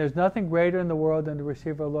 And there's nothing greater in the world than to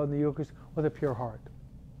receive our Lord in the Eucharist with a pure heart.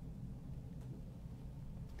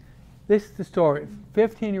 This is the story. A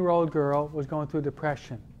 15-year-old girl was going through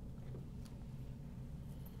depression.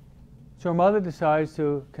 So her mother decides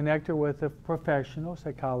to connect her with a professional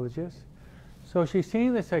psychologist. So she's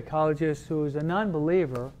seeing the psychologist, who's a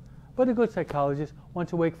non-believer, but a good psychologist,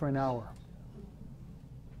 once a week for an hour.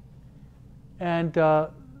 And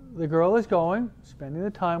the girl is going, spending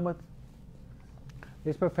the time with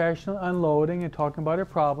this professional, unloading and talking about her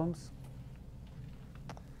problems.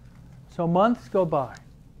 So months go by.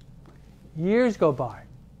 Years go by.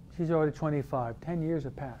 She's already 25. 10 years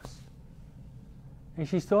have passed. And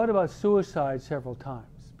she's thought about suicide several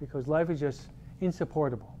times because life is just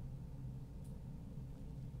insupportable.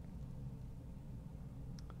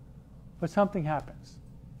 But something happens.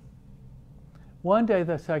 One day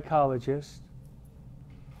the psychologist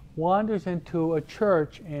wanders into a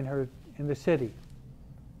church in the city.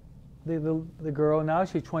 The girl, now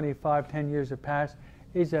she's 25, 10 years have passed,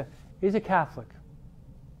 is a Catholic.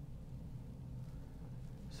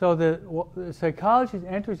 So the psychologist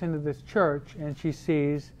enters into this church and she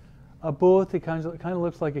sees a booth that kind of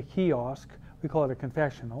looks like a kiosk. We call it a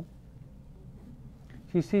confessional.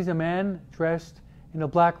 She sees a man dressed in a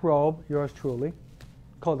black robe, yours truly,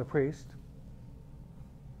 called a priest.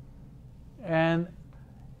 And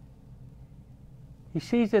he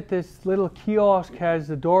sees that this little kiosk has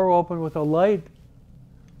the door open with a light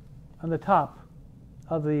on the top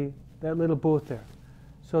of that little booth there.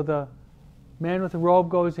 So the man with the robe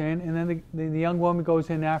goes in, and then the young woman goes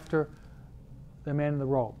in after the man in the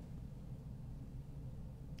robe.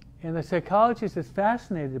 And the psychologist is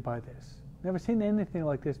fascinated by this. Never seen anything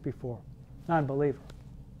like this before. Non-believer.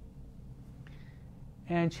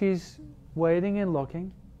 And she's waiting and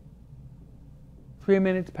looking. 3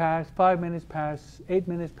 minutes pass, 5 minutes pass, 8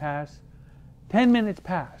 minutes pass, 10 minutes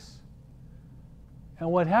pass.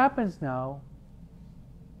 And what happens now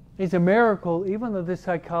is a miracle, even though this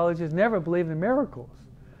psychologist never believed in miracles.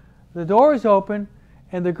 The door is open,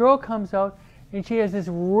 and the girl comes out, and she has this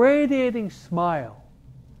radiating smile.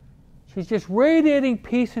 She's just radiating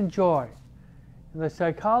peace and joy. And the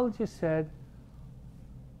psychologist said,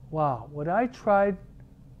 wow, what I tried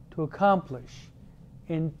to accomplish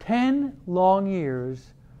in 10 long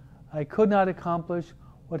years, I could not accomplish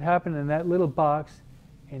what happened in that little box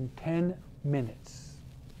in 10 minutes.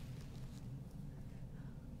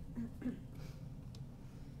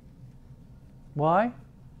 Why?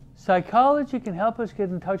 Psychology can help us get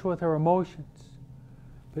in touch with our emotions,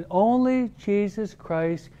 but only Jesus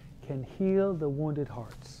Christ can heal the wounded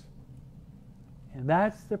hearts. And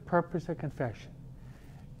that's the purpose of confession.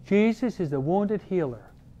 Jesus is the wounded healer.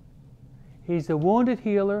 He's the wounded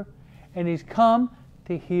healer, and He's come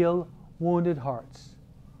to heal wounded hearts.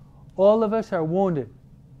 All of us are wounded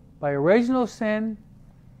by original sin,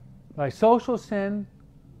 by social sin,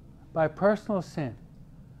 by personal sin.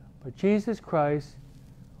 But Jesus Christ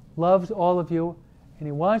loves all of you, and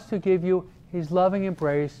He wants to give you His loving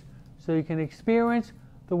embrace so you can experience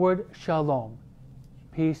the word shalom.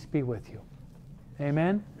 Peace be with you.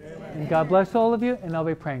 Amen? Amen. And God bless all of you, and I'll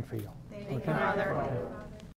be praying for you. Thank you, Father.